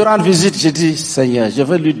 disappear. va lui rendre visite, je dis, Seigneur, je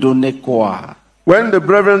vais lui donner quoi? When the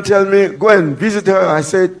brethren tell me, go and visit her, I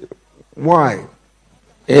said, why?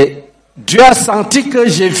 Et Dieu a senti que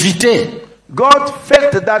j'évitais. God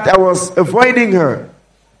felt that I was avoiding her.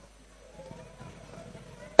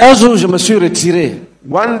 Un jour, je me suis retiré.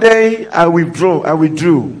 One day, I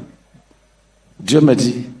withdrew. Dieu me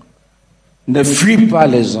dit, ne fuis pas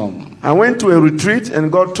les hommes. I went to a retreat and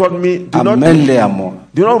God told me, Amène-les à moi.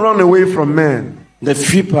 do not run away from men. Ne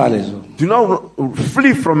fuis pas les hommes. Do not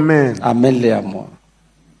flee from men. Amène-les à moi.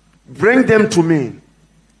 Bring them to me.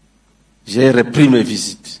 J'ai repris mes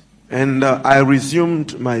visites. And I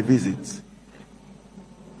resumed my visits.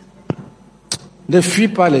 Ne fuis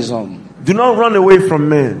pas les hommes. Do not run away from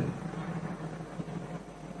men.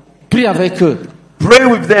 Prie avec eux. Pray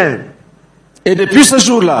with them. Et depuis ce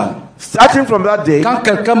jour-là, Starting from that day, quand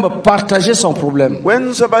quelqu'un me partageait son problème,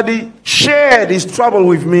 when somebody shared his trouble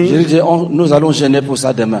with je me, lui dis, nous allons jeûner pour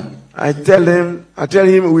ça demain. I tell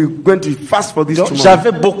him, we're going to fast for this Donc, tomorrow.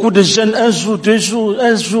 j'avais beaucoup de jeûnes, un jour, 2 jours,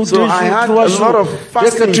 un jour, So 2 I jours, had 3 a lot jours. of Dès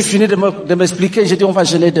que fasting. tu finis de m'expliquer, j'ai dit, on va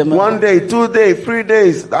jeûner demain. 1 day, 2 days, 3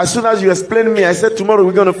 days. As soon as you explained me, I said, tomorrow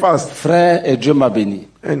we're going to fast. Frère, et Dieu m'a béni.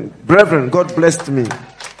 And brethren, God blessed me.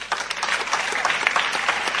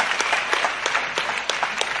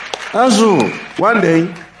 Un jour, One day,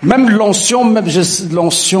 même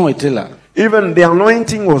l'onction était là. even the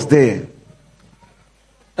anointing was there.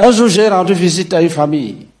 Un jour, j'ai rendu visite à une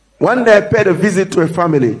famille. One day I paid a visit to a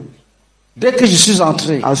family. Dès que je suis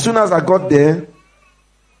entré, As soon as I got there,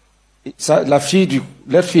 leur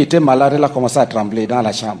fille était malade, elle a commencé à trembler dans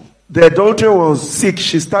la chambre. their daughter was sick.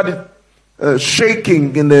 She started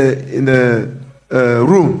shaking in the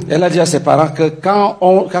room. Elle a dit à ses parents que quand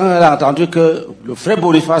elle a entendu que le frère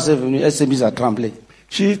Boniface est venu, elle s'est mise à trembler.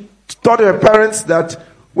 She told her parents that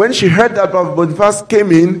when she heard that Brother Boniface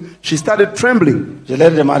came in, she started trembling. Je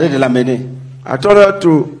leur ai demandé de l'amener. I told her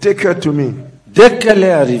to take her to me. Dès qu'elle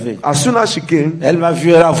est arrivée, As soon as she came, elle m'a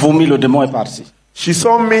vu, elle a vomi, le démon est parti. she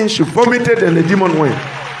saw me, she vomited, and the demon went.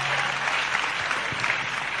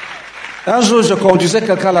 Un jour, je conduisais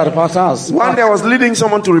quelqu'un à la repentance. One day I was leading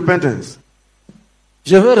someone to repentance.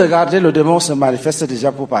 Je veux regarder le démon se manifester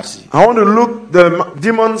déjà pour partir. I want to look, the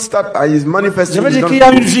demon start is manifesting. Je veux dire qu'il y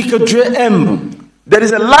a une vie que Dieu aime There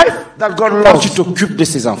is a life that God quand tu loves t'occupes de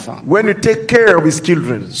ses enfants. when you take care of his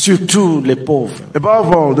children. Surtout les pauvres.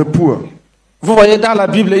 Above all, the poor. Vous voyez dans la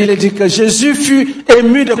Bible, il est dit que Jésus fut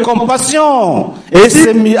ému de compassion et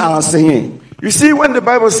s'est mis à enseigner. You see, when the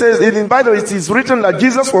Bible says, in the Bible it is written that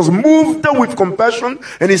Jesus was moved with compassion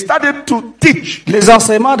and he started to teach. Les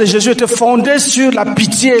enseignements de Jésus étaient fondés sur la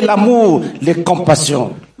pitié, l'amour, les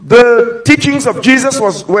compassions. The teachings of Jesus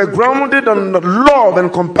were grounded on love and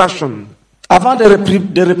compassion. Avant de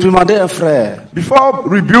réprimander un frère, Before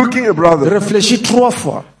rebuking a brother, réfléchis 3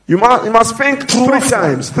 fois. you must think three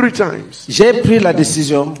times. J'ai pris la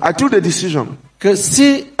décision I took the decision. que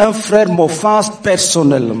si un frère m'offense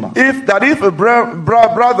personnellement, If a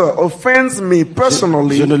brother offends me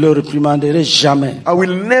personally, je ne le réprimanderai jamais. I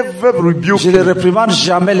will never rebuke Je ne him. réprimande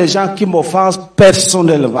jamais les gens qui m'offensent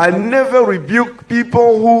personnellement. I never rebuke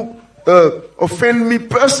people who offend me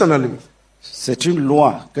personally. C'est une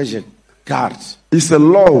loi que je garde. It's a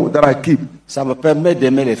law that I keep. Ça me permet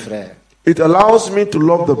d'aimer les frères. It allows me to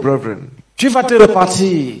love the brethren. Tu vas te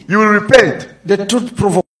repentir You will repent de toute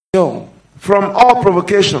provocation, from all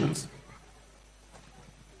provocations,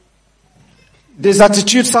 des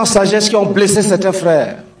attitudes sans sagesse qui ont blessé certains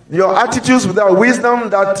frères. your attitudes without wisdom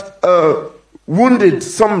that wounded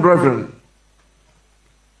some brethren.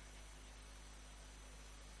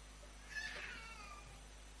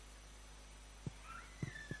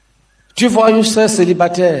 Tu vois une sœur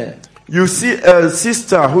célibataire You see a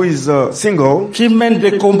sister who is single, qui mène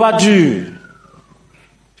des combats durs,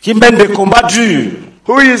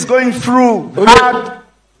 who is going through hard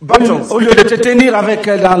battles. au lieu de te tenir avec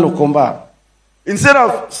elle dans le combat. Instead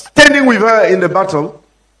of standing with her in the battle,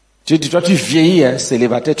 Tu dis, toi tu vieillis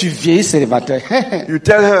célibataire, you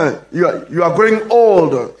tell her you are growing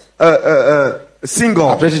old, single.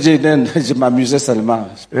 Après tu dis, non, je m'amusais seulement.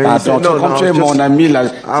 And Pardon, you say, no, comme no, tu es just- mon ami là,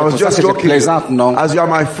 c'est I was pour ça just que je joking. plaisante, non? As you are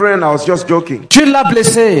my friend, I was just joking. Tu l'as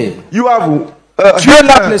blessé, You have Dieu hurt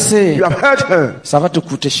l'a her. blessé. You have hurt her. Ça va te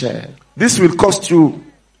coûter cher. This will cost you.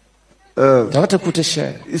 Ça va te coûter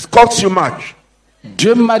cher. It costs you much.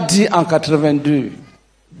 Dieu m'a dit en 82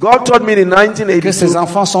 God told me in que ses 1982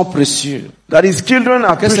 enfants sont précieux. that his children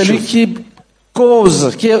are Que celui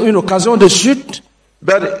precious. qui est une occasion de chute,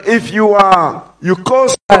 But if you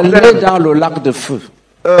cause aller them dans le lac de feu.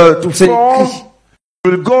 to C'est fall, écrit.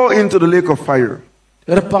 you will go into the lake of fire.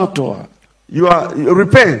 Repends-toi You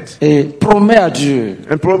repent et promets à Dieu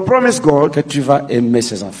and promise God que tu vas aimer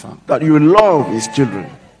ses enfants. that you will love his children.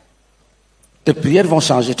 Tes prières vont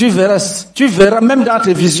changer. Tu verras même dans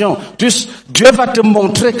tes visions. Dieu va te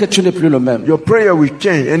montrer que tu n'es plus le même. Your prayer will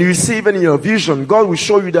change, and you see even in your vision, God will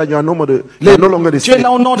show you that you are no longer the Tu es same.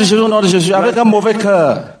 là au nom de Jésus, avec un mauvais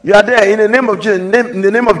cœur. You are there in the name of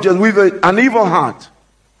Jesus, with an evil heart.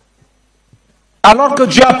 Alors que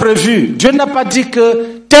Dieu a prévu, Dieu n'a pas dit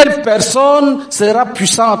que telle personne sera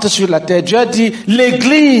puissante sur la terre. Dieu a dit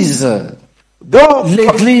l'Église. Though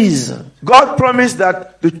L'Église. God promised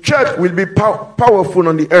that the church will be powerful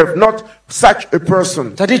on the earth, not such a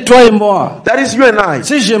person. C'est-à-dire toi et moi. That is you and I.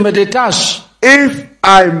 Si je me détache, If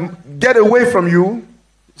I get away from you,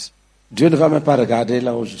 Dieu ne va même pas regarder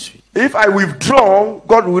là où je suis. if I withdraw,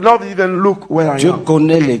 God will not even look where I Dieu am.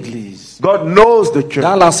 connaît l'Église. God knows the church.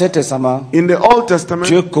 Dans l'Ancien Testament, In the Old Testament,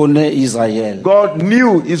 Dieu connaît Israël. God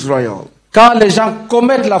knew Israel. Quand les gens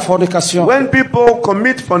commettent la fornication, When people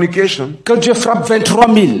commit fornication, que Dieu frappe 23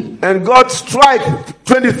 000, and God strikes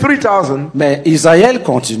 23,000, mais Israël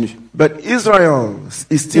continue. but Israel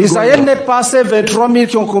is still Israël going on. n'est pas ces 23 000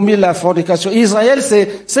 qui ont commis la fornication. Israël,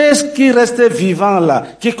 c'est ce qui restait vivant là,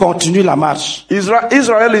 qui continue la marche.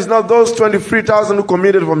 Israel is not those 23,000 who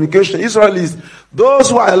committed fornication. Israel is those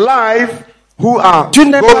who are alive, who are Tu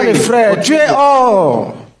n'es pas les going. frères, tu es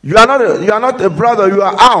hors. You are not a brother, you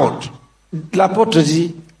are out. L'apôtre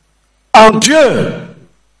dit, en Dieu,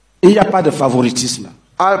 il n'y a pas de favoritisme.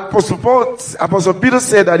 Apostle Peter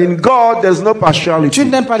said that in God there's no Tu partiality.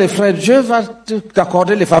 n'aimes pas les frères, Dieu va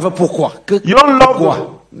t'accorder les faveurs. Pourquoi? You don't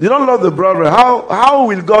Pourquoi? love the brother. How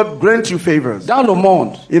will God grant you favors? Dans le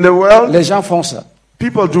monde, In the world, les gens font ça.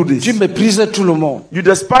 people do Tu this. méprises tout le monde. You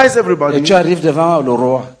despise Et everybody. tu arrives devant le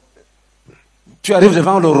roi. Tu arrives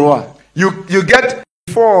devant le roi. You get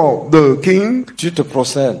before the king Tu te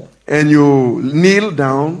procèdes and you kneel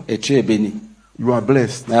down. et tu es béni. You are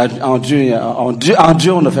blessed. Mais en Dieu,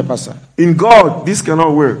 on ne fait pas ça. In God, this cannot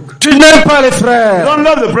work. Tu n'aimes pas les You frères. don't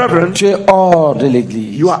love the brethren. Tu es hors de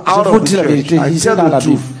l'église. You are out Je vous of the dis la church. vérité. I Ici tell dans the la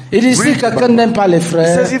truth. Bible. Il dit si Read quelqu'un the n'aime pas les It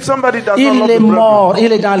frères, says if somebody does not il love est the brethren, mort,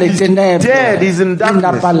 il est dans les he's ténèbres. dead, he's in Il n'a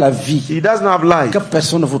darkness. pas la vie. He doesn't have life. Que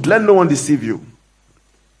personne ne vous trompe. Let no one deceive you.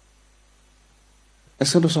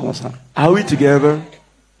 Est-ce que nous sommes ensemble? Are we together?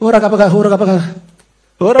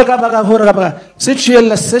 Si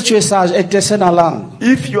tu es sage, intercède en langue.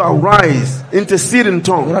 If you are wise, intercede in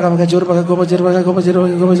tongue.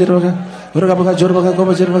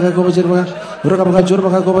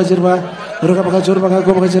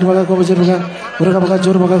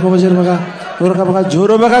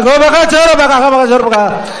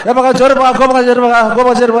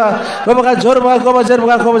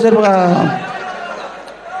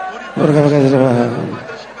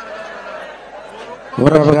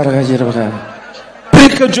 Prie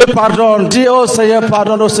que Dieu pardonne. Dis, oh Seigneur,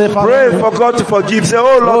 pardonne, oh Seigneur, pardonne. Pray for God to forgive. Say,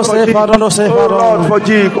 oh Lord, forgive. Pardonne, oh Seigneur, Oh Lord, pardonne.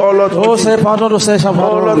 forgive. Oh Lord, Oh forgive. Seigneur, pardonne, oh Seigneur, Oh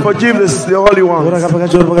Lord, pardonne. forgive the Holy Ones.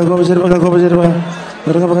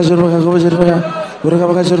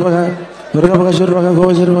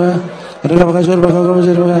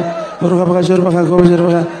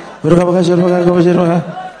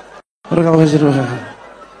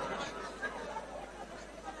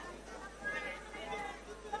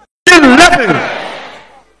 Still nothing.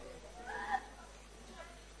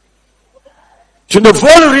 Tu ne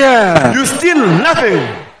voles rien. You steal nothing.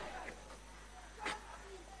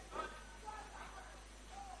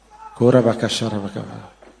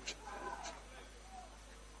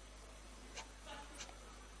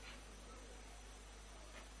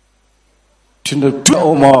 Tu ne tues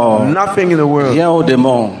au mort. Nothing in the world. Rien au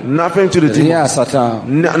démon. Nothing to the Rien à demon. Satan.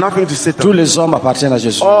 Nothing to Tous Satan. les hommes appartiennent à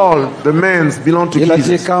Jésus. All the men belong to Il a dit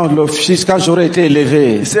Jesus. quand j'aurai été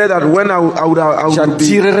élevé, He said that when I would be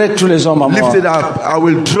j'attirerai tous les hommes à moi. lifted up, I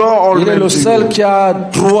will draw all Il est men le to seul you. qui a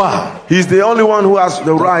droit He's the only one who has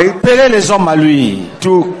the right d'appeler les hommes à lui.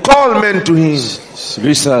 to call men to him.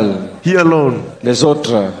 Lui seul. He alone. Les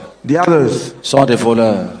autres The others, sont des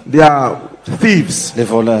voleurs. they are thieves. Des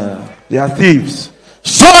voleurs. They are thieves.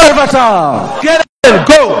 Sors et va-t'en. Get up and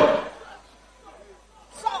go.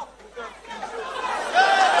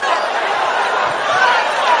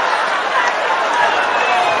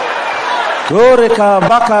 Koreka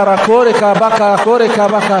bakara, koreka baka, koreka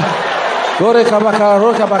baka. Koreka baka,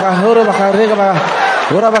 roka baka, hora baka, rega baka.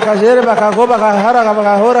 Hora baka, jere baka, go baka, hara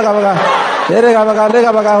baka, hora baka. Jere baka,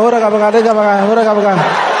 lega baka, hora baka, lega baka, hora baka.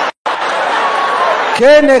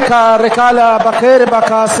 Kene ka rekala bakere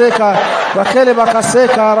baka seka, bakele baka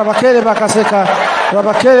seka, rabakele baka seka,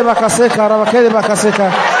 rabakele baka seka, rabakele baka seka,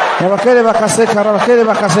 rabakele baka seka, rabakele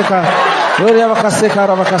baka seka, hora baka seka,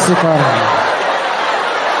 rabaka seka.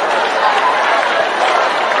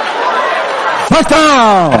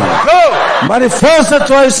 Va-t'en! Go.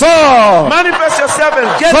 Manifeste-toi et sors! Manifest yourself and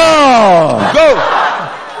get up. Sors! Go.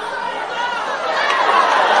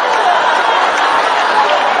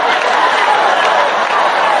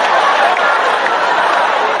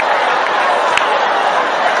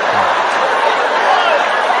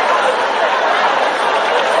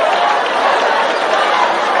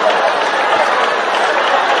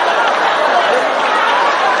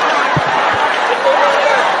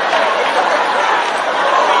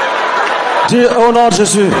 Dis au nom de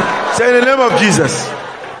Jésus. Say in the name of Jesus.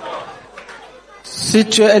 Si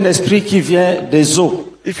tu es un esprit qui vient des eaux,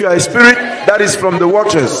 If you are a spirit that is from the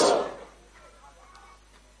waters,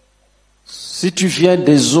 si tu viens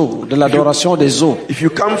des eaux, de l'adoration des eaux, if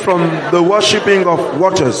you come from the worshipping of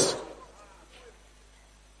waters,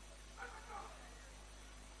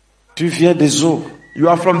 tu viens des eaux, you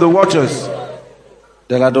are from the waters,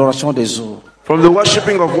 de l'adoration des eaux, from the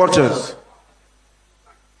worshipping of waters,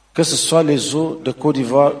 que ce soit les eaux de Côte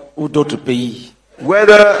d'Ivoire ou d'autres pays,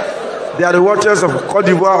 whether they are the waters of Cote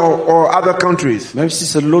d'Ivoire or other countries, même si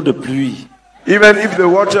c'est l'eau de pluie, even if the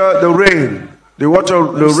water, the rain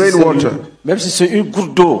water, même si c'est une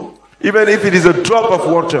goutte d'eau, even if it is a drop of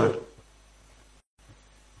water,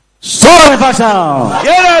 sors et va-t'en!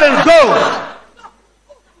 get out and go.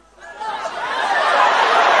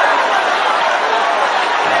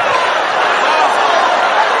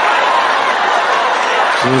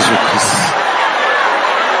 Jésus-Christ.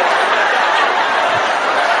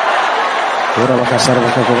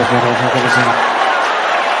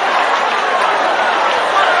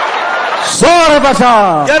 Sors et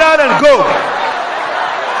va-t'en! Get out and go.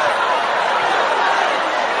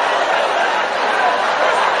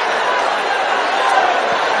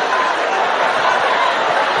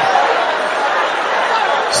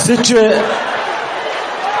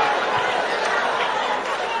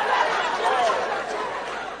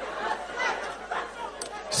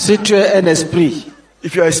 Si tu es un esprit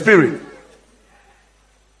If you are a spirit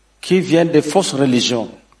qui vient des fausses religions,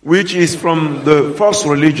 which is from the false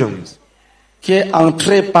religions, qui est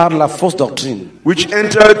entré par la fausse doctrine, which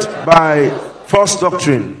entered by false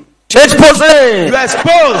doctrine, tu es exposé! you are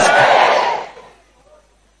exposed.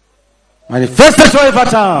 Manifeste-toi et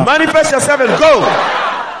va-t'en! Manifest yourself and go.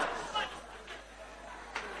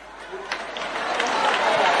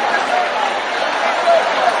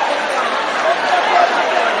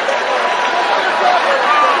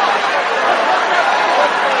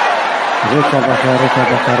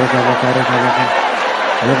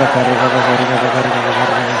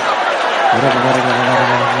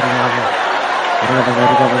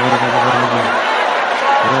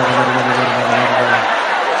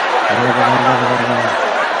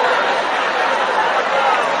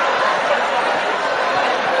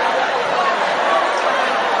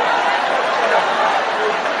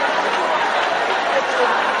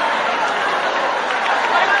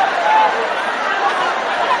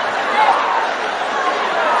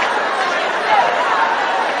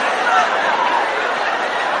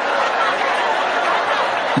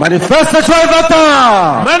 Manifeste toi et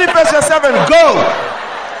va-t'en. Manifest yourself and go.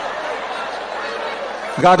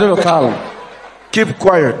 Gardez le calme. Keep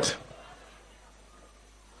quiet.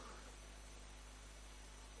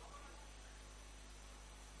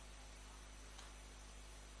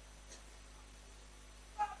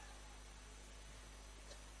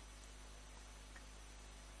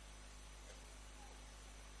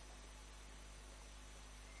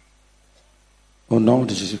 Au nom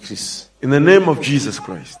de Jésus-Christ. In the name of Jesus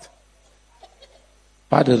Christ.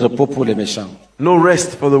 Pas de repos pour les méchants. No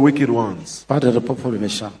rest for the wicked ones. Pas de repos pour les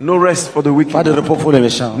méchants. No rest for the wicked Pas de ones. repos pour les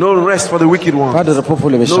méchants. No rest for the wicked Pas ones. de repos pour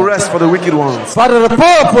les No méchants. rest for the wicked ones. Pas de repos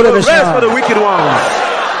pour les No rest méchants. for the wicked ones.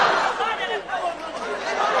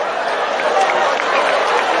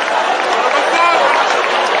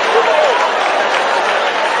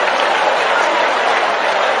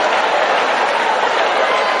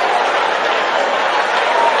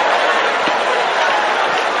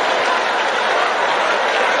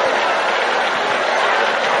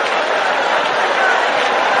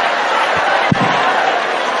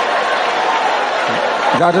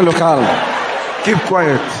 Gardez le calme. Keep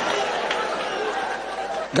quiet.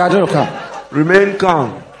 Gardez le calme. Remain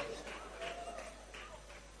calm.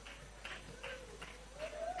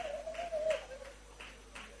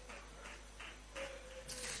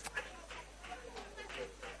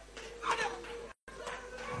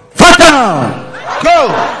 Va-t'en. Go.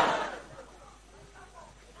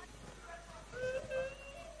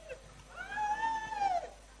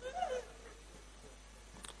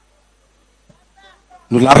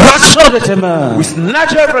 Nous l'arrachons de tes mains. We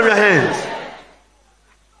snatch her from your hands.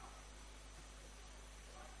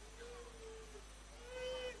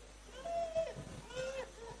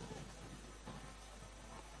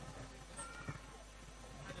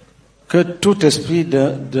 Que tout esprit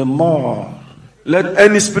de mort Let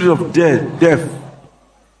any spirit of death,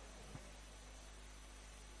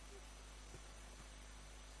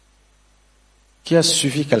 qui a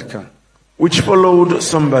suivi quelqu'un, which followed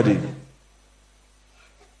somebody,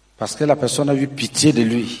 parce que la personne a eu pitié de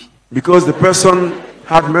lui, because the person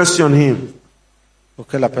had mercy on him, ou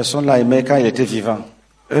que la personne l'a aimé quand il était vivant,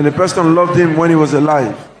 and the person loved him when he was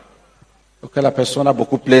alive, ou que la personne a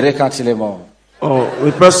beaucoup pleuré quand il est mort. or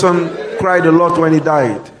the person cried a lot when he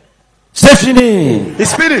died. C'est fini.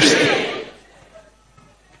 It's finished.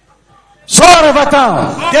 Sors et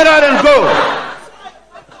va-t'en. Get out and go.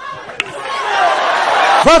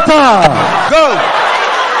 Va-t'en. Go.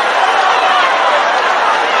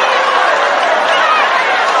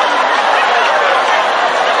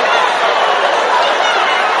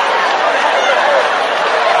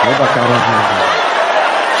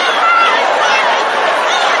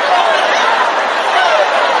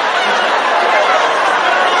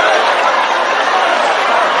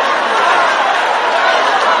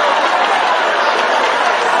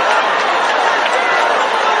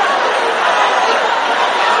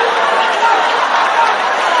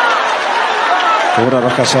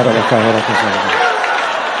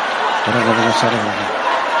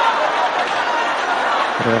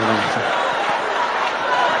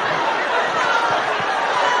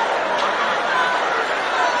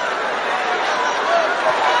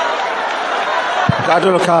 Garde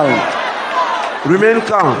le calme. Remain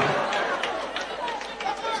calm.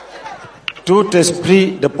 Tout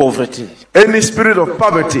esprit de pauvreté. Any spirit of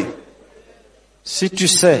poverty, Si tu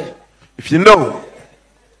sais if you know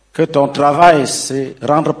que ton travail c'est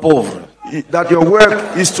rendre pauvre, that your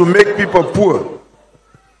work is to make people poor,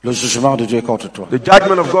 le jugement de Dieu est contre toi. the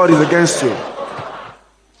judgment of God is against you.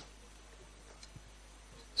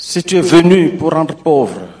 Si tu es venu pour rendre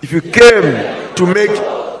pauvre, If you came to make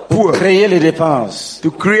poor, créer les dépenses, to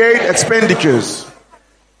create expenditures,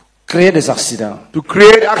 créer des accidents, to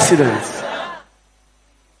create accidents,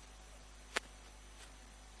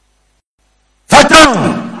 va-t'en,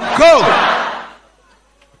 go,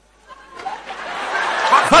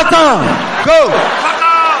 va-t'en, go.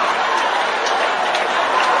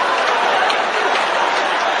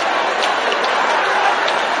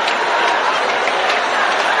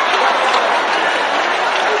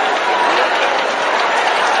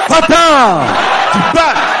 Va-t'en.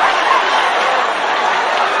 Depart.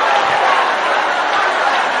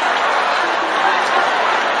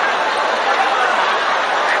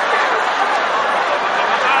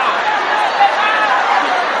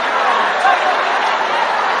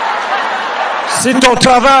 Si ton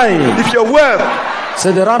travail, If your work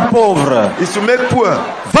c'est de rendre pauvre, is to make poor,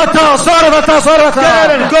 va-t'en, sors, va-t'en, sors, get out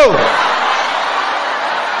va-t'en. and go.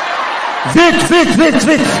 Vite, vite, vite,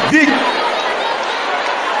 vite. Big.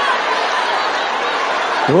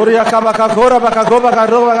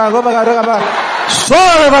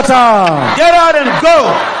 Sors, va-t'en. Get out and go.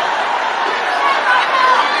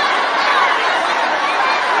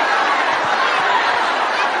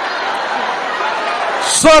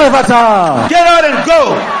 Sors, va-t'en. Get out and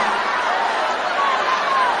go.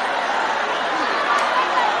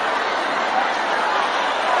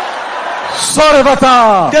 Sors,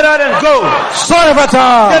 va-t'en. Get out and go. Sors,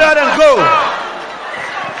 va-t'en. Get out and go.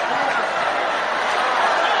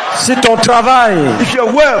 Si ton travail, If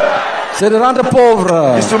your work c'est de rendre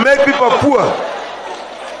pauvre, is to make people poor,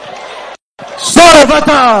 sors,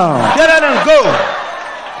 va-t'en. get out and go.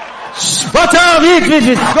 Va-t'en, vite, vite,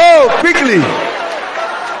 vite. Go quickly.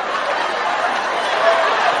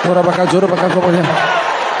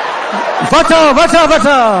 Va-t'en, va-t'en,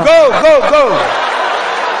 va-t'en. Go, go, go.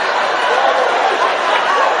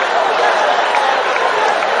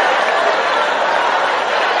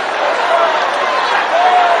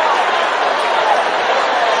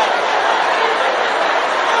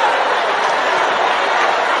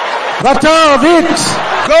 Va-t'en, vite.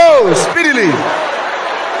 Go speedily.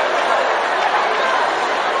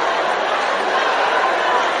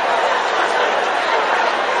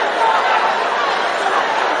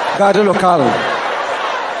 Gardez le calme.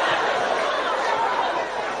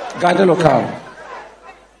 Gardez le calme.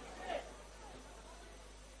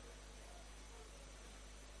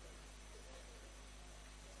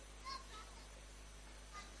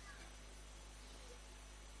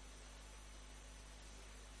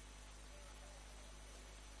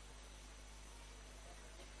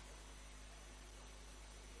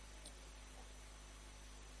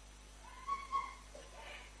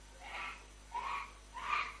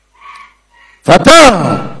 Va-t'en.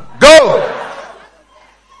 Go.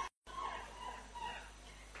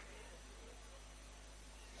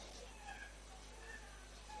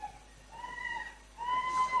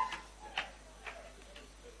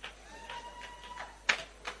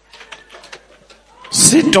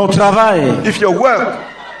 Si ton travail, If your work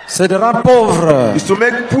c'est de rendre pauvre, is to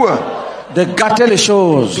make poor, de gâter les to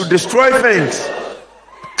choses, destroy things,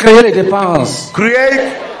 créer les dépenses, create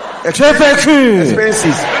tu es vaincu, expenses,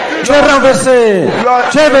 tu es renversé,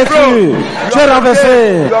 tu es vaincu, tu es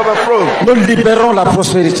renversé. you have a fraud. Nous libérons la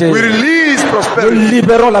prospérité, We release nous prosperity.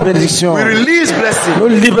 libérons la bénédiction, We release blessing. nous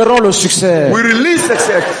libérons le succès We release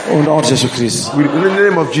success. au nom de Jésus-Christ. In the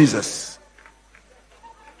name of Jesus.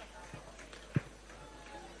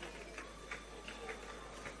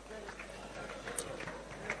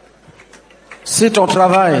 Si ton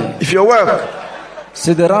travail, If your work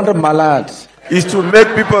c'est de rendre malade, is to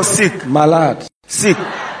make people sick, sick,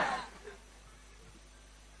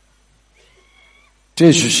 tu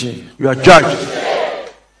es jugé. you are judged.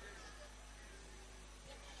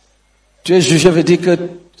 Tu es jugé veut dire que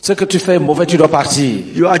ce que tu fais est mauvais, tu dois partir.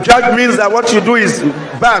 You are judged means that what you do is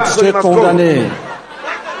bad, so Tu you es must go. condamné.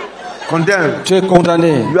 Condemned. Tu es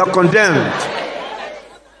condamné. You are condemned.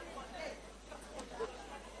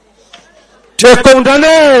 Tu es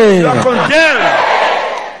condamné. You are condemned.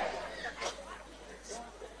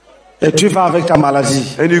 Et tu vas avec ta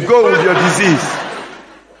maladie. And you go with your disease.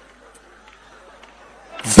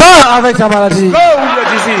 Va avec ta maladie. Go with your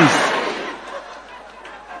disease.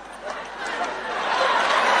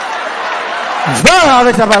 Va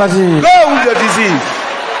avec ta maladie. Go with your disease.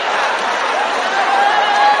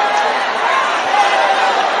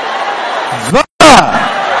 Va.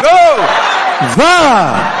 Go.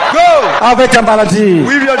 Va Go avec ta maladie.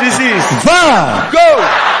 with your disease. Va Go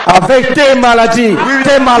avec tes maladies. with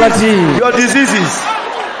Tes maladies. your diseases.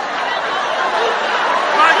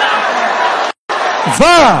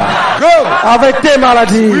 Va Go avec tes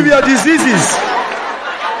maladies. with your diseases.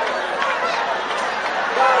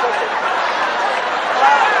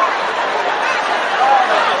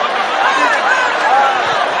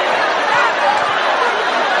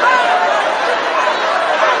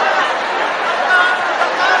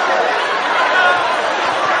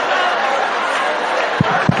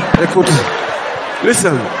 Écoute,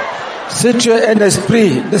 Listen, si tu es un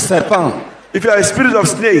esprit de serpent if you are a spirit of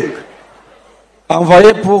snake,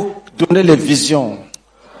 envoyé pour donner les visions,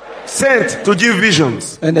 sent to give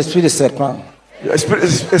visions, un esprit de serpent, A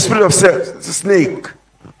spirit of snake.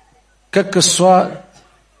 Quelle que soit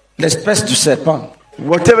l'espèce du serpent.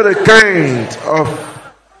 Whatever the kind of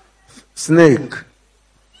snake.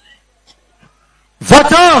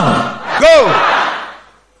 Va-t'en! Go!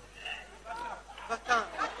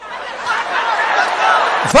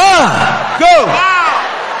 Va! Go!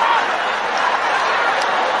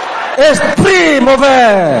 Esprit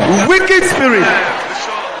mauvais! Wicked spirit.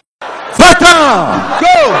 Va-t'en!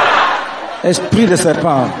 Go! Esprit de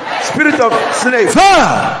serpent. Spirit of snake.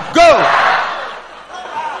 Va! Go!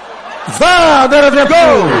 Va! Ne reviens Go!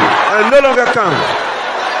 plus! And no longer come.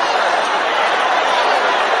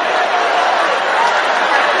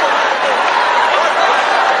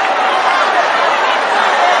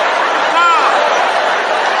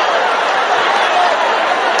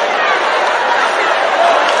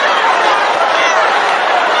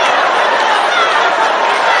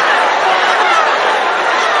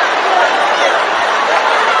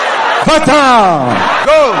 Va-t'en!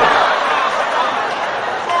 Go!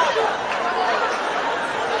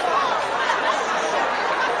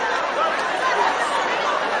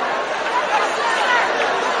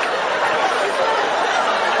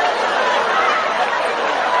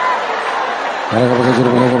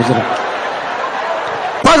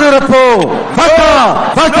 Pas de repos! Va-t'en!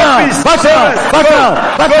 Va-t'en! peace. Va-t'en! Va-t'en!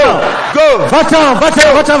 Va-t'en! Go! Va-t'en!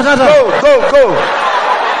 Va-t'en! Va-t'en! Va-t'en! Go!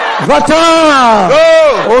 Va-t'en!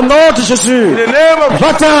 Go! Au nom de Jésus! In the name of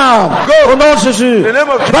Va-t'en! Go! Au nom de Jésus! In the name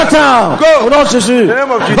of Jesus. Va-t'en! Go! Au nom de Jésus! In the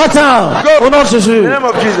name of Jesus. Va-t'en! Go! Au nom de In Jésus! the name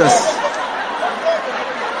of Jesus.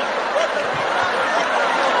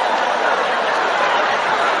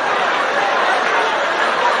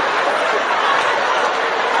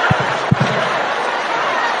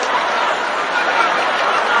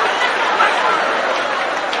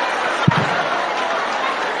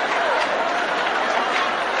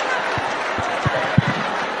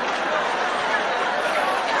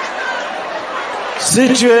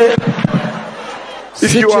 Si tu es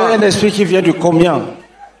you are- un esprit qui vient du communion,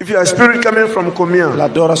 If you are a spirit coming from Communion,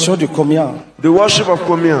 l'adoration du communion, the worship of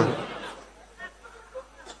Communion,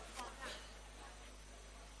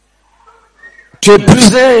 tu es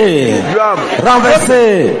brisé, you are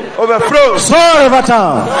renversé, overthrown. sors et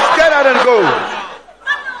va-t'en. Get out and go.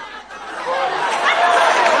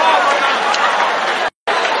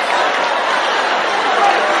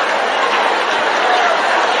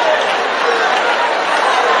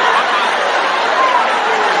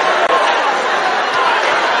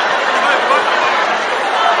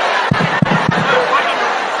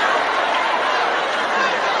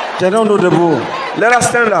 Tenons-nous debout. Let us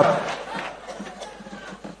stand up.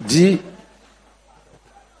 Dis,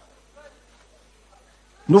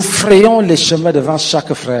 nous frayons les chemins devant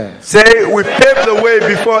chaque frère. Say, we pave the way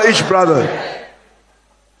before each brother.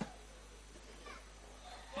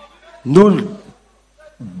 Nous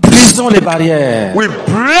brisons les barrières. We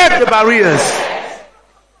break the barriers.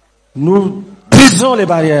 Nous brisons les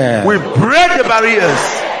barrières. We break the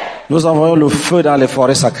barriers. Nous envoyons le feu dans les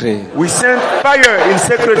forêts sacrées. We send fire in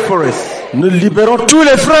sacred forests. Nous libérons tous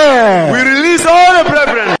les frères. We release all the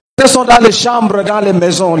brethren. Ils sont dans les chambres, dans les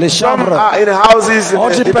maisons, les Some chambres. are in houses. On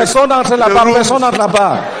dit personne n'entre là-bas, personne n'entre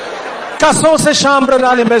là-bas. Cassons ces chambres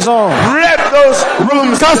dans les maisons. Break those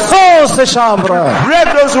rooms. Cassons ces chambres.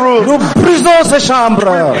 Break those rooms. Nous brisons ces chambres.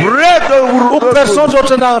 Break those Où rooms. personne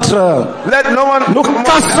d'autre n'entre. Let no one. Nous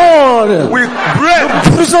cassons. We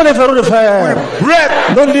break. Brisons les verrous de fer. Break.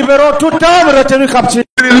 Nous libérons toute âme retenue captive.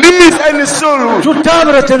 Release any soul. Toute âme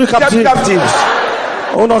retenue Kept captive. captive.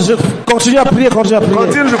 Oh non, je continue à prier, continue à prier.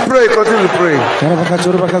 Continue to pray. Continue to pray.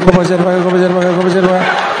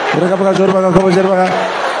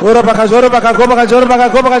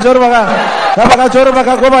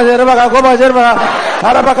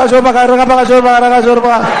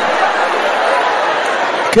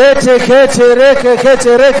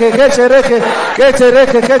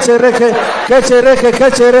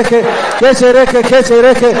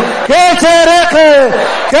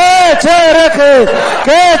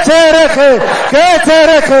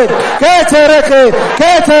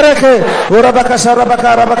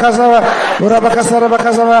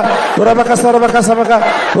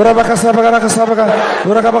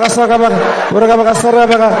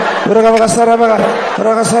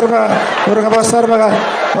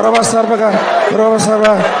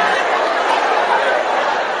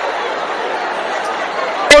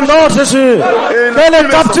 Au nom de Jésus, que les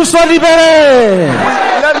captifs soient libérés.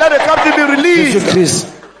 Let the captive be released. Jésus-Christ.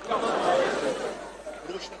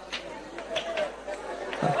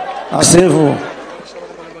 Asseyez-vous.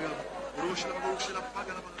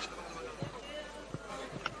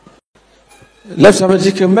 Lève, ça veut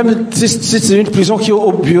dire que même si c'est une prison qui est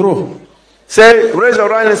au bureau, Say, raise your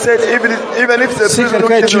right and say, even if the si prison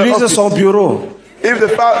quelqu'un is in the utilise office, son bureau, if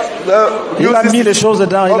il a mis les choses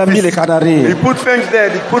dedans, il a mis les he canaries. put things there,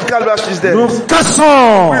 he put calabashes there. Nous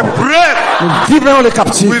cassons, We break, nous libérons les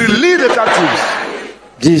captifs. we release the captives.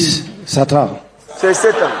 Dis, Satan, Say,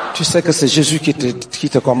 Satan, tu sais que c'est Jésus qui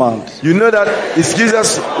te commande. you know that it's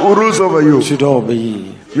Jesus who rules over you. Tu dois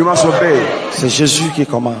obéir. You must obey. C'est Jésus qui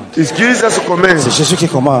commande. It's Jesus who commands. C'est Jésus qui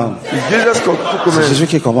commande. It's Jesus who C'est commands. Jésus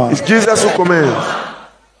qui commande. It's Jesus who commands.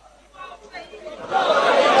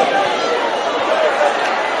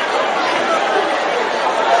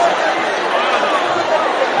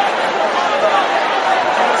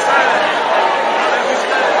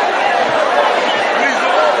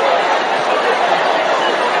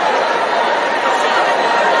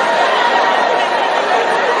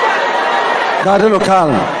 Gardez le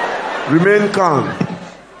calme. Remain calm.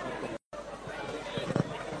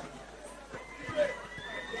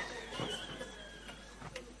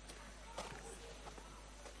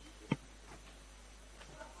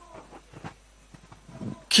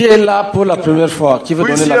 Qui est là pour la première fois? Qui veut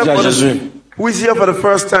donner la vie à Jésus? Who is here for the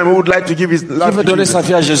first time who would like to give his Qui life veut to donner Jesus? sa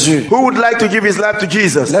vie à Jésus? Who would like to give his life to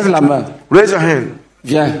Jesus? Lève la main. Raise your hand.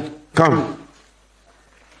 Viens. Come.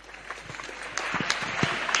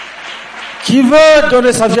 Qui veut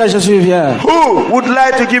donner sa vie à Jésus? Viens. Who would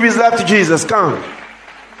like to give his life to Jesus? Come.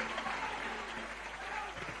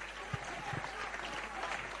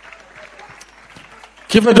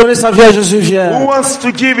 Qui veut donner sa vie à Jésus? Who Viens. wants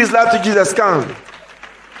to give his life to Jesus? Come.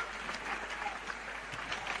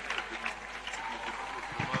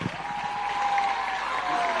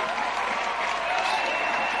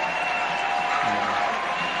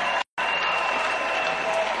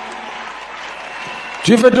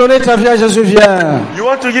 Tu veux donner ta vie à Jésus? Viens. You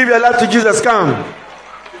want to give your life to Jesus? Come.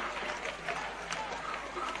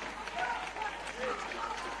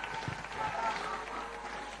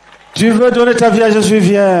 Tu veux donner ta vie à Jésus?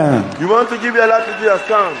 Viens. You want to give your life to Jesus?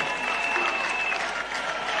 Come.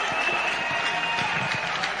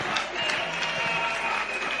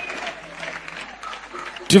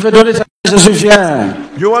 Tu veux donner ta vie à Jésus? Viens.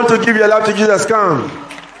 You want to give your life to Jesus? Come.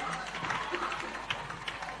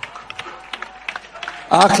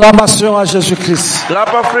 Acclamation à Jésus-Christ.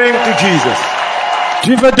 Clap offering to Jesus.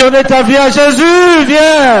 Tu veux donner ta vie à Jésus?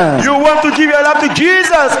 Viens. You want to give your life to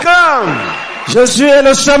Jesus? Come. Jésus est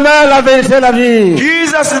le chemin, la vérité, la vie.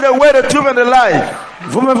 Jesus is the way, the truth, and the life.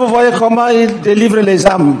 Vous-même, vous voyez comment il délivre les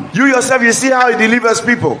âmes. You yourself, you see how he delivers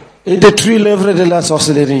people. Il détruit l'œuvre de la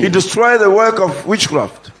sorcellerie. He destroys the work of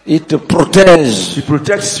witchcraft. Il te protège. He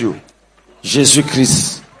protects you.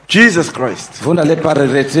 Jésus-Christ. Jesus Christ. Vous n'allez pas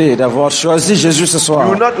regretter d'avoir choisi Jésus ce soir.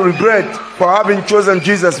 You will not regret for having chosen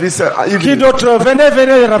Jesus this Qui evening. d'autre? Venez,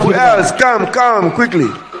 venez Who rapidement. else? Come quickly.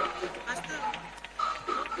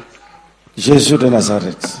 Jésus de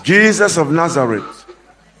Nazareth. Jesus of Nazareth.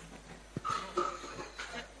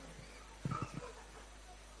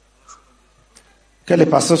 Que les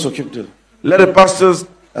pasteurs s'occupent d'eux. Let the pastors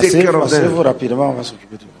take care of Asseyez-vous them. rapidement, on va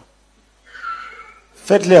s'occuper de vous.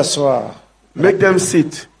 Faites-les asseoir. Make them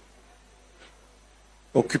sit.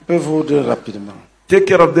 Occupez-vous d'eux rapidement. Take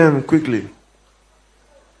care of them quickly.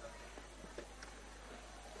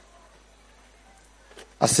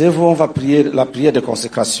 Asseyez-vous, on va prier la prière de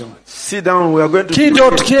consécration. Sit down. We are going to. Qui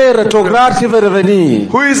d'autre qui est rétrograde qui veut revenir?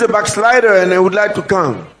 Who is a backslider and would like to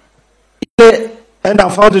come? Un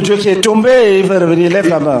enfant de Dieu qui est tombé et il veut revenir. Lève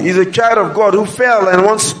la main. He's a child of God who fell and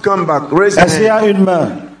wants to come back. Raise your Est-ce qu'il y hand. a une main?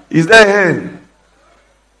 Is there a hand?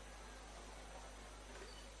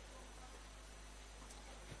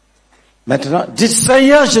 Maintenant, dites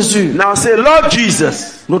Seigneur Jésus, Now say, Lord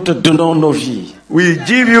Jesus, nous te donnons nos vies. we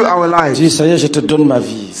give you our lives. Dis Seigneur, je te donne ma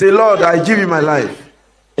vie. Say, Lord, I give you my life.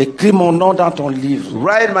 Écris mon nom dans ton livre.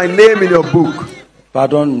 Write my name in your book.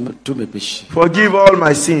 Pardonne tous mes péchés. Forgive all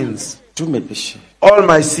my sins. Tous mes péchés. All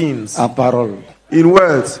my sins. En parole, In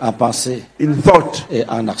words, en pensée in thought, et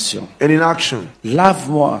en action. and in action.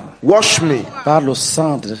 Lave-moi Wash me par le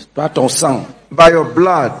sang, par ton sang, by your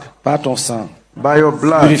blood. par ton sang. By your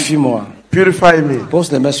blood. Purifie-moi. Purify me.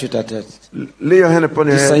 Pose les mains sur ta tête. Lay your hand upon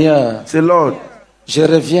your Dis head. Seigneur, Say, Lord, je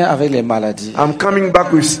reviens avec les maladies, I'm coming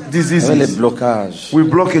back with avec les diseases, blocages. with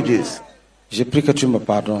blockages. Je prie que tu me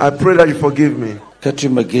pardonnes, I pray that you forgive me, que tu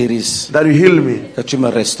me guérisses, that you heal me, que tu me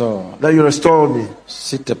restaures. that you restore me.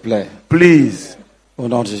 S'il te plaît, Please, au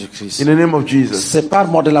nom de Jésus-Christ. in the name of Jesus.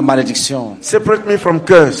 Sépare-moi de la malédiction Separate me from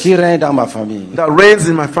curse qui règne dans ma famille. that reigns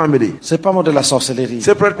in my family. Sépare-moi de la sorcellerie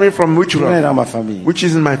Separate me from qui règne witchcraft, dans ma famille. which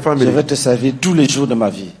is in my Je family. veux te servir tous les jours de ma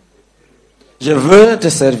vie. Je veux te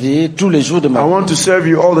servir tous les jours de I ma vie. want to serve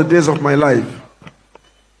you all the days of my life.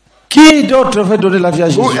 Qui d'autre veut donner la vie à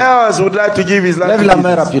Jésus? Who else would like to give his life Lève to la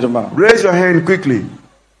main Jesus? rapidement. Raise your hand quickly.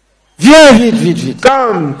 Viens vite, vite, vite.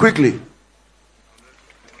 Come quickly.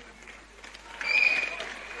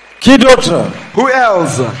 Qui d'autre? Who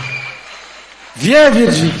else? Viens vite,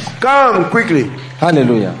 vite. Come quickly.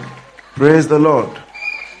 Alléluia. Praise the Lord.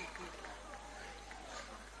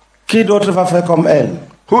 Qui d'autre va faire comme elle?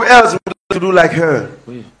 Who else would like to do like her?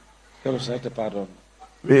 Oui. Que le Seigneur te pardonne.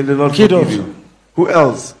 May the Lord Qui forgive d'autre? you. Who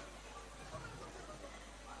else?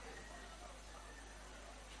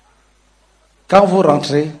 Quand vous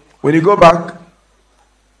rentrez, When you go back,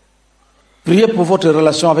 priez pour votre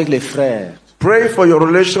relation avec les frères. pray for your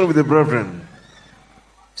relation with the brethren.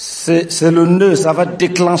 C'est le nœud, ça va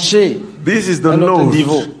déclencher This is the un autre nose.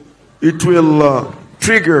 niveau. It will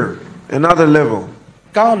trigger another level.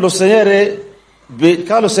 Quand le Seigneur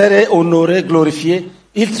est honoré, glorifié,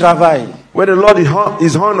 il travaille. When the Lord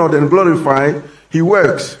is honored and glorified, He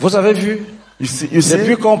works. Vous avez vu? You see?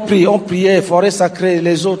 Depuis qu'on prie, on priait, forêt sacrée,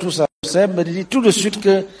 les eaux, tout ça. Ça me dit tout de suite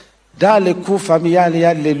que dans les cours familiales, il y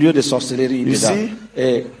a les lieux de sorcellerie dedans. see?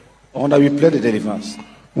 Et on a eu plein de délivrances.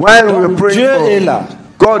 While we were praying, Dieu est là.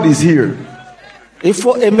 God is here. Il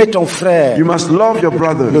faut aimer ton frère. You must love your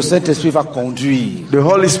brother. Le Saint-Esprit va conduire. The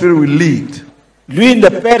Holy Spirit will lead. Lui ne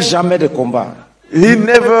perd jamais de combat. He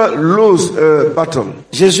never lose a battle.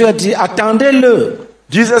 Jésus a dit, attendez-le.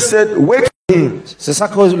 Jesus said, wait for him. C'est ça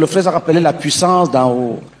que le frère a appelé la puissance d'en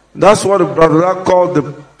haut. That's what the brother called the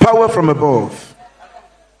power from above.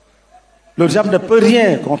 Le diable ne peut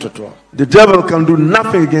rien contre toi. The devil can do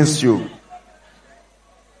nothing against you.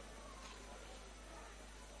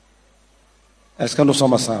 Est-ce que nous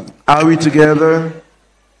sommes ensemble? Are we together?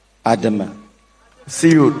 À demain. See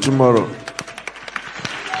you tomorrow.